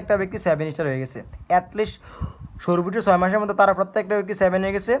প্রত্যেকটা ব্যক্তি 7 স্টার হয়ে গেছে। অ্যাটলিস্ট সর্বোচ্চ 6 মাসের মধ্যে তারা প্রত্যেকটা ব্যক্তি 7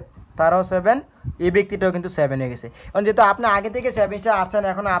 হয়ে গেছে, তারাও 7, এই ব্যক্তিটাও কিন্তু 7 হয়ে গেছে। এখন যেহেতু আপনি আগে থেকে 7 স্টার আছেন,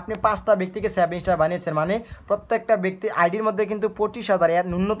 এখন আপনি 5টা ব্যক্তিকে 7 স্টার বানিয়েছেন, মানে প্রত্যেকটা ব্যক্তি আইডির মধ্যে কিন্তু 25,000, এর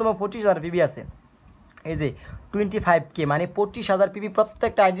ন্যূনতম 25,000 পিবি আছে। এই যে 25K মানে 25,000 পিবি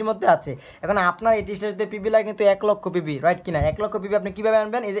প্রত্যেকটা আইডির মধ্যে আছে। এখন আপনার এই টিশার্টে পিবি লাগে কিন্তু 1 লক্ষ পিবি, রাইট কিনা? 1 লক্ষ পিবি আপনি কীভাবে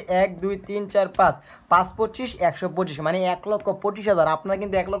আনবেন? এই যে 1 2 3 4 5 5 25 125 মানে 1,25,000। আপনার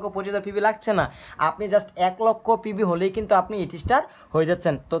কিন্তু 1,25,000 পিবি লাগছে না, আপনি জাস্ট 1 লক্ষ পিবি হলেই কিন্তু আপনি 8 স্টার হয়ে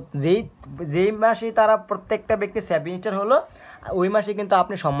যাচ্ছেন। তো যেই মাসেই তারা প্রত্যেকটা ব্যক্তি 7 স্টার হলো, ওই মাসে কিন্তু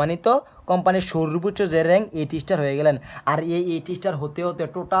আপনি সম্মানিত কোম্পানির সর্বোচ্চ যে র্যাঙ্ক 8 স্টার হয়ে গেলেন। আর এই 8 স্টার হতে হতে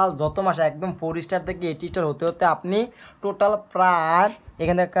টোটাল যত মাস একদম 4 স্টার থেকে 8 স্টার হতে হতে আপনি টোটাল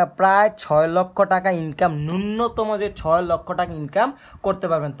প্রায় 6 লক্ষ টাকা ইনকাম, ন্যূনতম যে 6 লক্ষ টাকা ইনকাম করতে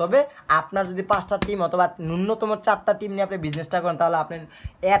পারবেন। তবে আপনার যদি 5টা টিম অথবা ন্যূনতম 4টা টিম নিয়ে আপনি বিজনেসটা করেন, তাহলে আপনি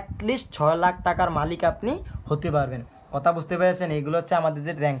অ্যাটলিস্ট 6 লাখ টাকার মালিক আপনি হতে পারবেন। কথা বুঝতে পেরেছেন? এইগুলো হচ্ছে আমাদের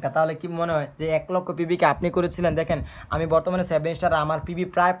যে র্যাঙ্কটা। তাহলে কি মনে হয় যে 1 লক্ষ পিবিকে আপনি করেছিলেন? দেখেন আমি বর্তমানে 7 স্টার, আমার পিবি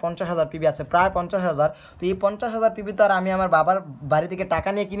প্রায় 50,000 পিবি আছে, প্রায় 50,000। তো এই 50,000 পিবি তো আর আমি আমার বাবার বাড়ি থেকে টাকা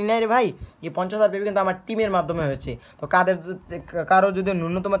নিয়ে কিনি নাই রে ভাই, এই 50,000 পিবি কিন্তু আমার টিমের মাধ্যমে হয়েছে। তো কারো যদি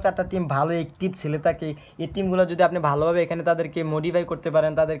ন্যূনতম 4টা টিম ভালো অ্যাক্টিভ ছেলে থাকে, এই টিমগুলো যদি আপনি ভালোভাবে এখানে তাদেরকে মডিফাই করতে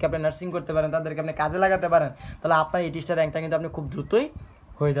পারেন, তাদেরকে আপনি নার্সিং করতে পারেন, তাদেরকে আপনি কাজে লাগাতে পারেন, তাহলে আপনার 8 স্টার র্যাঙ্কটা কিন্তু আপনি খুব দ্রুতই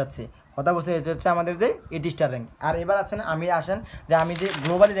হয়ে যাচ্ছে। কথা বলতে হচ্ছে আমাদের যে 8 স্টার র্যাঙ্ক। আর এবার আসেন যে আমি যে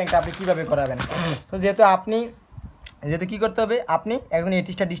গ্লোবালি র্যাঙ্কটা আপনি কীভাবে করাবেন। তো যেহেতু কী করতে হবে, আপনি একজন 8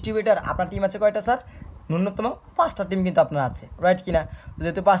 স্টার ডিস্ট্রিবিউটার, আপনার টিম আছে কয়টা স্যার? ন্যূনতম 5টা টিম কিন্তু আপনার আছে, রাইট কিনা?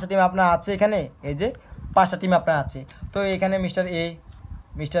 যেহেতু 5টা টিম আপনার আছে, এখানে এই যে 5টা টিম আপনার আছে, তো এখানে মিস্টার এ,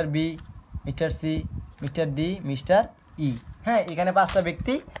 mister B, mister C, mister D, mister ই, হ্যাঁ এখানে 5টা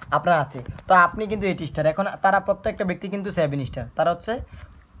ব্যক্তি আপনার আছে। তো আপনি কিন্তু 8 স্টার। এখন তারা প্রত্যেকটা ব্যক্তি কিন্তু 7 স্টার, তারা হচ্ছে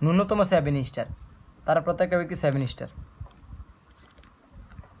ন্যূনতম 7 স্টার, তারা প্রত্যেকটা ব্যক্তি 7 স্টার,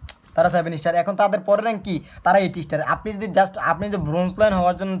 তারা 7 স্টার। এখন তাদের পরের র্যাঙ্ক কি? তারা 8 স্টার। আপনি যদি ব্রোঞ্জ লাইন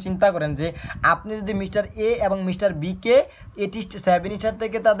হওয়ার জন্য চিন্তা করেন, যে আপনি যদি মিস্টার এ এবং মিস্টার বিকে 7 স্টার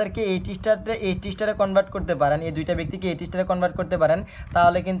থেকে তাদেরকে 8 স্টারে কনভার্ট করতে পারেন, এই দুইটা ব্যক্তিকে 8 স্টারে কনভার্ট করতে পারেন,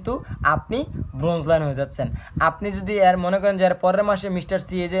 তাহলে কিন্তু আপনি ব্রোঞ্জ লাইন হয়ে যাচ্ছেন। আপনি যদি আর মনে করেন যে আর পরের মাসে মিস্টার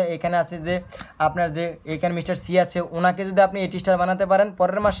সি, যে এখানে আছে যে আপনার যে এখানে মিস্টার সি আছে, ওনাকে যদি আপনি 8 স্টার বানাতে পারেন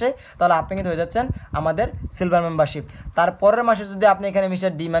পরের মাসে, তাহলে আপনি কিন্তু হয়ে যাচ্ছেন আমাদের সিলভার মেম্বারশিপ। তার পরের মাসে যদি আপনি এখানে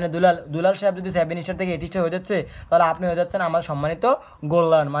মিস্টার ডি মানে দুলাল সাহেব যদি 7 স্টার থেকে 8 স্টার হয়ে যাচ্ছে, তাহলে আপনি হয়ে যাচ্ছেন আমার সম্মানিত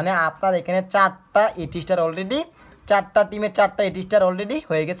গোল্ডলায়ন। মানে আপনার এখানে 4টা 8 স্টার অলরেডি, 4টা টিমের 4টা 8 স্টার অলরেডি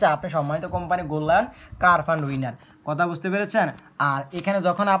হয়ে গেছে, আপনি সম্মানিত কোম্পানি গোল্ডলায়ন কার ফান্ড উইনার। কথা বুঝতে পেরেছেন? আর এখানে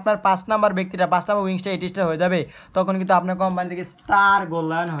যখন আপনার 5 নাম্বার ব্যক্তিটা 5 নাম্বার উইংসটা 8 স্টার হয়ে যাবে, তখন কিন্তু আপনার কোম্পানি থেকে স্টার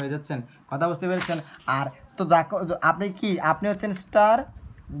গোল্ডলায়ন হয়ে যাচ্ছেন। কথা বুঝতে পেরেছেন? আর তো আপনি হচ্ছেন star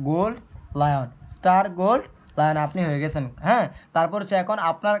gold lion, star gold lion আপনি হয়ে গেছেন। হ্যাঁ, তারপর হচ্ছে এখন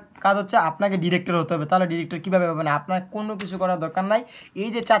আপনার কাজ হচ্ছে আপনাকে ডিরেক্টর হতে হবে। তাহলে ডিরেক্টর কীভাবে পাবেন? আপনার কোনো কিছু করার দরকার নাই। এই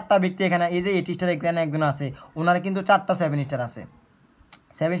যে 4টা ব্যক্তি এখানে, এই যে 8 স্টার এখানে একজন আছে, ওনার কিন্তু 4টা 7 স্টার আছে।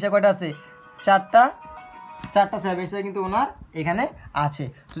 7 স্টার কয়টা আছে? 4টা 7 স্টার কিন্তু ওনার এখানে আছে।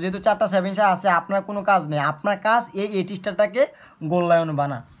 তো যেহেতু 4টা 7 স্টার আছে, আপনার কোনো কাজ নেই, আপনার কাজ এই 8 স্টারটাকে গোল্ডলায়ন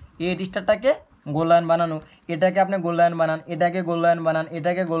বানা, এই 8 স্টারটাকে গোল্ডলায়ন বানানো, এটাকে আপনি গোল্ডলায়ন বানান, এটাকে গোল্ডলায়ন বানান,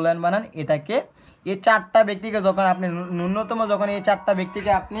 এটাকে গোল্ডলায়ন বানান, এটাকে, এই 4টা ব্যক্তিকে যখন আপনি ন্যূনতম যখন এই 4টা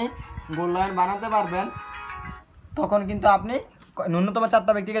ব্যক্তিকে আপনি গোল্ডলায়ন বানাতে পারবেন, তখন কিন্তু আপনি ন্যূনতম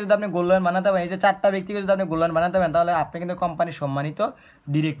 4টা ব্যক্তিকে যদি আপনি গোল্ডলায়ন বানাতে পারেন, এই যে 4টা ব্যক্তিকে যদি আপনি গোল্ডলায়ন বানাতে পারেন, তাহলে আপনি কিন্তু কোম্পানির সম্মানিত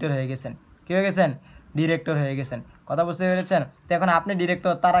ডিরেক্টর হয়ে গেছেন। কী হয়ে গেছেন? ডিরেক্টর হয়ে গেছেন। কথা বুঝতে পেরেছেন? তো এখন আপনি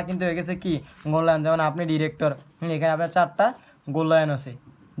ডিরেক্টর, তারা কিন্তু হয়ে গেছে কি গোল্ডলায়ন। যেমন আপনি ডিরেক্টর, এখানে আপনার 4টা গোল্ডলায়ন আছে,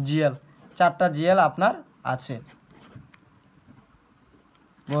 জিএল 4টা জিএল আপনার আছে,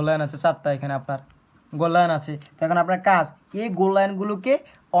 গোল্ডলায়ন আছে 4টা এখানে আপনার। গোল লাইন আছে। তো এখন আপনার কাজ এই গোল লাইনগুলোকে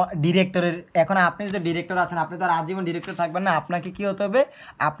ডিরেক্টরের, এখন আপনি যদি ডিরেক্টর আছেন আপনি তো আর আজীবন ডিরেক্টর থাকবেন না, আপনাকে কী হতে হবে,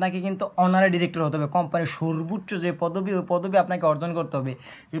 আপনাকে কিন্তু অনারে ডিরেক্টর হতে হবে। কোম্পানির সর্বোচ্চ যে পদবি ওই পদবি আপনাকে অর্জন করতে হবে।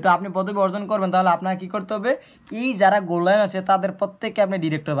 যেহেতু আপনি পদবি অর্জন করবেন তাহলে আপনাকে কী করতে হবে, এই যারা গোল লাইন আছে তাদের প্রত্যেককে আপনি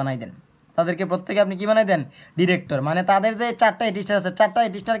ডিরেক্টর বানাই দেন, তাদেরকে প্রত্যেকে আপনি কী বানাই দেন, ডিরেক্টর। মানে তাদের যে 4টা এডিস্টার আছে 4টা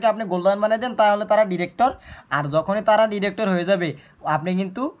এডিস্টারকে আপনি গোল লাইন বানাই দেন, তাহলে তারা ডিরেক্টর। আর যখনই তারা ডিরেক্টর হয়ে যাবে আপনি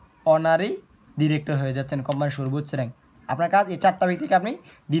কিন্তু অনারেই ডিরেক্টর হয়ে যাচ্ছেন, কোম্পানির সর্বোচ্চ র্যাঙ্ক। আপনার কাজ এই 4টা ব্যক্তিকে আপনি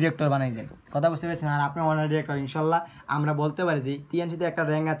ডিরেক্টর বানাই দেন, কথা বুঝতে পেরেছেন। আর আপনি অনার ডিরেক্টর ইনশাল্লাহ আমরা বলতে পারি যে টিএনসিতে একটা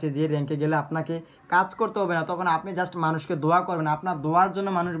র্যাঙ্ক আছে, যে র্যাঙ্কে গেলে আপনাকে কাজ করতে হবে না, তখন আপনি জাস্ট মানুষকে দোয়া করবেন। আপনার দোয়ার জন্য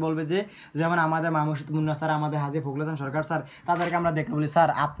মানুষ বলবে যে, যেমন আমাদের মামুশিদ মুন্না স্যার, আমাদের হাজি ফখরুল হাসান সরকার স্যার, তাদেরকে আমরা দেখে বলি স্যার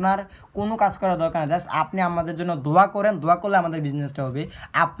আপনার কোনো কাজ করার দরকার নেই, জাস্ট আপনি আমাদের জন্য দোয়া করেন, দোয়া করলে আমাদের বিজনেসটা হবে।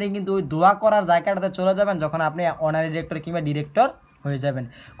 আপনি কিন্তু ওই দোয়া করার জায়গাটাতে চলে যাবেন যখন আপনি অনারি ডিরেক্টর কিংবা ডিরেক্টর হয়ে যাবেন,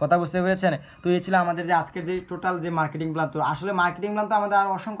 কথা বুঝতে পেরেছেন। তো এই ছিল আমাদের যে আজকের যে টোটাল যে মার্কেটিং প্ল্যান। তো আসলে মার্কেটিং প্ল্যান তো আমাদের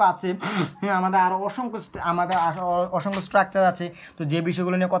আরও অসংখ্য আছে, আমাদের আরও অসংখ্য স্ট্রাকচার আছে। তো যে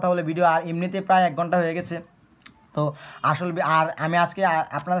বিষয়গুলো নিয়ে কথা বলে ভিডিও আর এমনিতে প্রায় 1 ঘন্টা হয়ে গেছে। তো আসলে আর আমি আজকে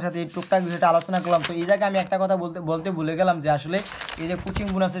আপনাদের সাথে এই টুকটাক বিষয়টা আলোচনা করলাম। তো এই জায়গায় আমি একটা কথা বলতে ভুলে গেলাম যে আসলে এই যে কোচিং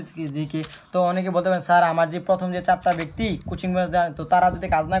বোনাসের দিকে, তো অনেকে বলতে পারেন স্যার আমার যে প্রথম যে 4টা ব্যক্তি কোচিং বোনাস দেয়, তো তারা যদি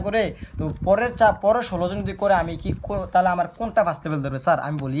কাজ না করে তো পরের 16 জন যদি করে আমি কি, তাহলে আমার কোনটা ফার্স্ট লেভেল ধরবে? স্যার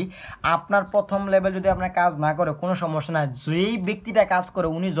আমি বলি, আপনার প্রথম লেভেল যদি আপনার কাজ না করে কোনো সমস্যা নাই, যেই ব্যক্তিটা কাজ করে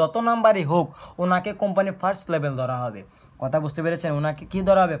উনি যত নাম্বারই হোক ওনাকে কোম্পানি ফার্স্ট লেভেল ধরা হবে, কথা বুঝতে পেরেছেন। ওনাকে কী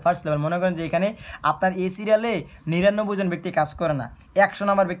ধরা হবে? First level. মনে করেন যে এখানে আপনার এই সিরিয়ালে 99 জন ব্যক্তি কাজ করে না, 100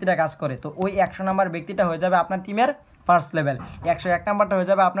 নাম্বার ব্যক্তিটা কাজ করে, তো ওই 100 নাম্বার ব্যক্তিটা হয়ে যাবে আপনার টিমের ফার্স্ট লেভেল, 101 নাম্বারটা হয়ে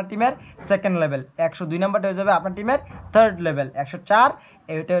যাবে আপনার টিমের সেকেন্ড লেভেল, 102 নাম্বারটা হয়ে যাবে আপনার টিমের থার্ড লেভেল, 104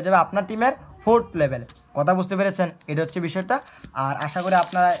 এটা হয়ে যাবে আপনার টিমের ফোর্থ লেভেল, কথা বুঝতে পেরেছেন। এটা হচ্ছে বিষয়টা। আর আশা করি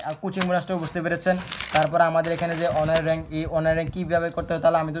আপনারা কোচিং বোনাসটাও বুঝতে পেরেছেন। তারপরে আমাদের এখানে যে অনার র্যাঙ্ক, এই অনার র্যাঙ্ক কীভাবে করতে হয়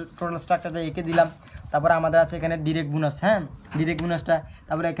তাহলে আমি তো টোটাল স্ট্রাকচারটা এঁকে দিলাম। তারপরে আমাদের আছে এখানে ডিরেক্ট বোনাস, হ্যাঁ ডিরেক্ট বোনাসটা,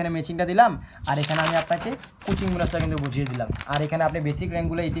 তারপরে এখানে ম্যাচিংটা দিলাম, আর এখানে আমি আপনাকে কোচিং বোনাসটা কিন্তু বুঝিয়ে দিলাম। আর এখানে আপনি বেসিক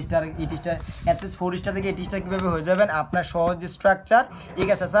র্যাঙ্কগুলো 80 স্টার অ্যাটলিস্ট 4 স্টার থেকে 80 স্টার কীভাবে হয়ে যাবেন, আপনার সহজ যে স্ট্রাকচার। ঠিক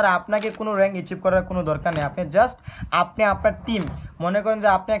আছে স্যার, আপনাকে কোনো র্যাঙ্ক অ্যাচিভ করার কোনো দরকার নেই, আপনি জাস্ট আপনার টিম, মনে করেন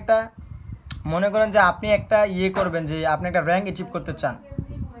যে আপনি একটা ইয়ে করবেন, যে আপনি একটা র্যাঙ্ক অ্যাচিভ করতে চান,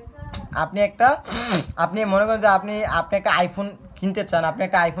 আপনি মনে করেন যে আপনি একটা আইফোন কিনতে চান, আপনি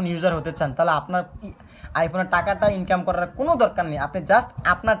একটা আইফোন ইউজার হতে চান, তাহলে আপনার আইফোনের টাকাটা ইনকাম করার কোনো দরকার নেই, আপনি জাস্ট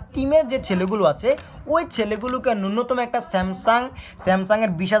আপনার টিমের যে ছেলেগুলো আছে ওই ছেলেগুলোকে ন্যূনতম একটা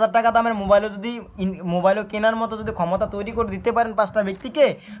স্যামসাংয়ের 20,000 টাকা দামের মোবাইলও কেনার মতো যদি ক্ষমতা তৈরি করে দিতে পারেন 5টা ব্যক্তিকে,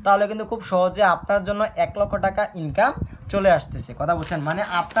 তাহলে কিন্তু খুব সহজে আপনার জন্য 1 লক্ষ টাকা ইনকাম চলে আসতেছে, কথা বলছেন। মানে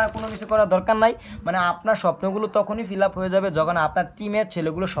আপনার কোনো কিছু করার দরকার নাই, মানে আপনার স্বপ্নগুলো তখনই ফিল আপ হয়ে যাবে যখন আপনার টিমের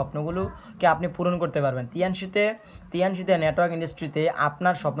ছেলেগুলোর স্বপ্নগুলোকে আপনি পূরণ করতে পারবেন। টিএনসিতে নেটওয়ার্ক ইন্ডাস্ট্রিতে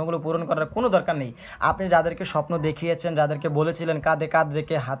আপনার স্বপ্নগুলো পূরণ করার কোনো দরকার নেই। আপনি যাদেরকে স্বপ্ন দেখিয়েছেন, যাদেরকে বলেছিলেন কাঁধে কাঁধ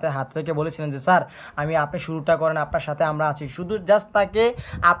রেখে হাতে হাত রেখে বলেছিলেন যে স্যার আপনি শুরুটা করেন, আপনার সাথে আমরা আছি, শুধু জাস্ট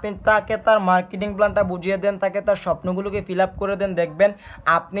আপনি তাকে তার মার্কেটিং প্ল্যানটা বুঝিয়ে দেন, তাকে তার স্বপ্নগুলোকে ফিল আপ করে দেন, দেখবেন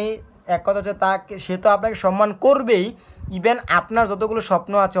আপনি এক কথা হচ্ছে সে তো আপনাকে সম্মান করবেই, ইভেন আপনার যতগুলো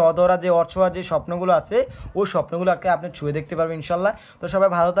স্বপ্ন আছে অধরা যে অর্থহা যে স্বপ্নগুলো আছে ওই স্বপ্নগুলোকে আপনি ছুঁয়ে দেখতে পারবেন ইনশাল্লাহ। তো সবাই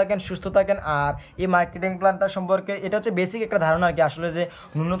ভালো থাকেন, সুস্থ থাকেন। আর এই মার্কেটিং প্ল্যানটা সম্পর্কে এটা হচ্ছে বেসিক একটা ধারণা আর কি, আসলে যে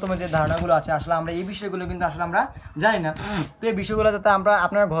ন্যূনতম যে ধারণাগুলো আছে আসলে আমরা এই বিষয়গুলো কিন্তু আসলে আমরা জানি না। তো এই বিষয়গুলো যাতে আমরা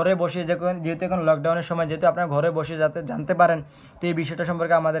আপনার ঘরে বসে যেহেতু এখন লকডাউনের সময়, যেহেতু আপনার ঘরে বসে যাতে জানতে পারেন, তো এই বিষয়টা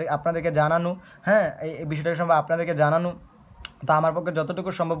সম্পর্কে আপনাদেরকে জানানো, হ্যাঁ এই বিষয়টা সম্পর্কে আপনাদেরকে জানানো, তা আমার পক্ষে যতটুকু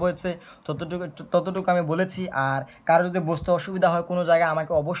সম্ভব হয়েছে ততটুকু আমি বলেছি। আর কারো যদি বুঝতে অসুবিধা হয় কোনো জায়গায়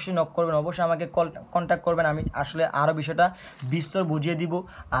আমাকে অবশ্যই নক করবেন, অবশ্যই আমাকে কন্ট্যাক্ট করবেন, আমি আসলে আরও বিষয়টা বিস্তর বুঝিয়ে দিব।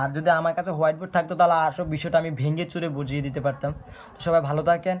 আর যদি আমার কাছে হোয়াইট বোর্ড থাকতো তাহলে আসলে বিষয়টা আমি ভেঙে চুরে বুঝিয়ে দিতে পারতাম। তো সবাই ভালো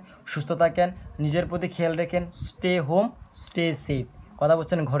থাকেন, সুস্থ থাকেন, নিজের প্রতি খেয়াল রাখেন, স্টে হোম স্টে সেফ, কথা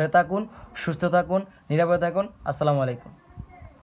বলছেন, ঘরে থাকুন, সুস্থ থাকুন, নিরাপদে থাকুন। আসসালামু আলাইকুম।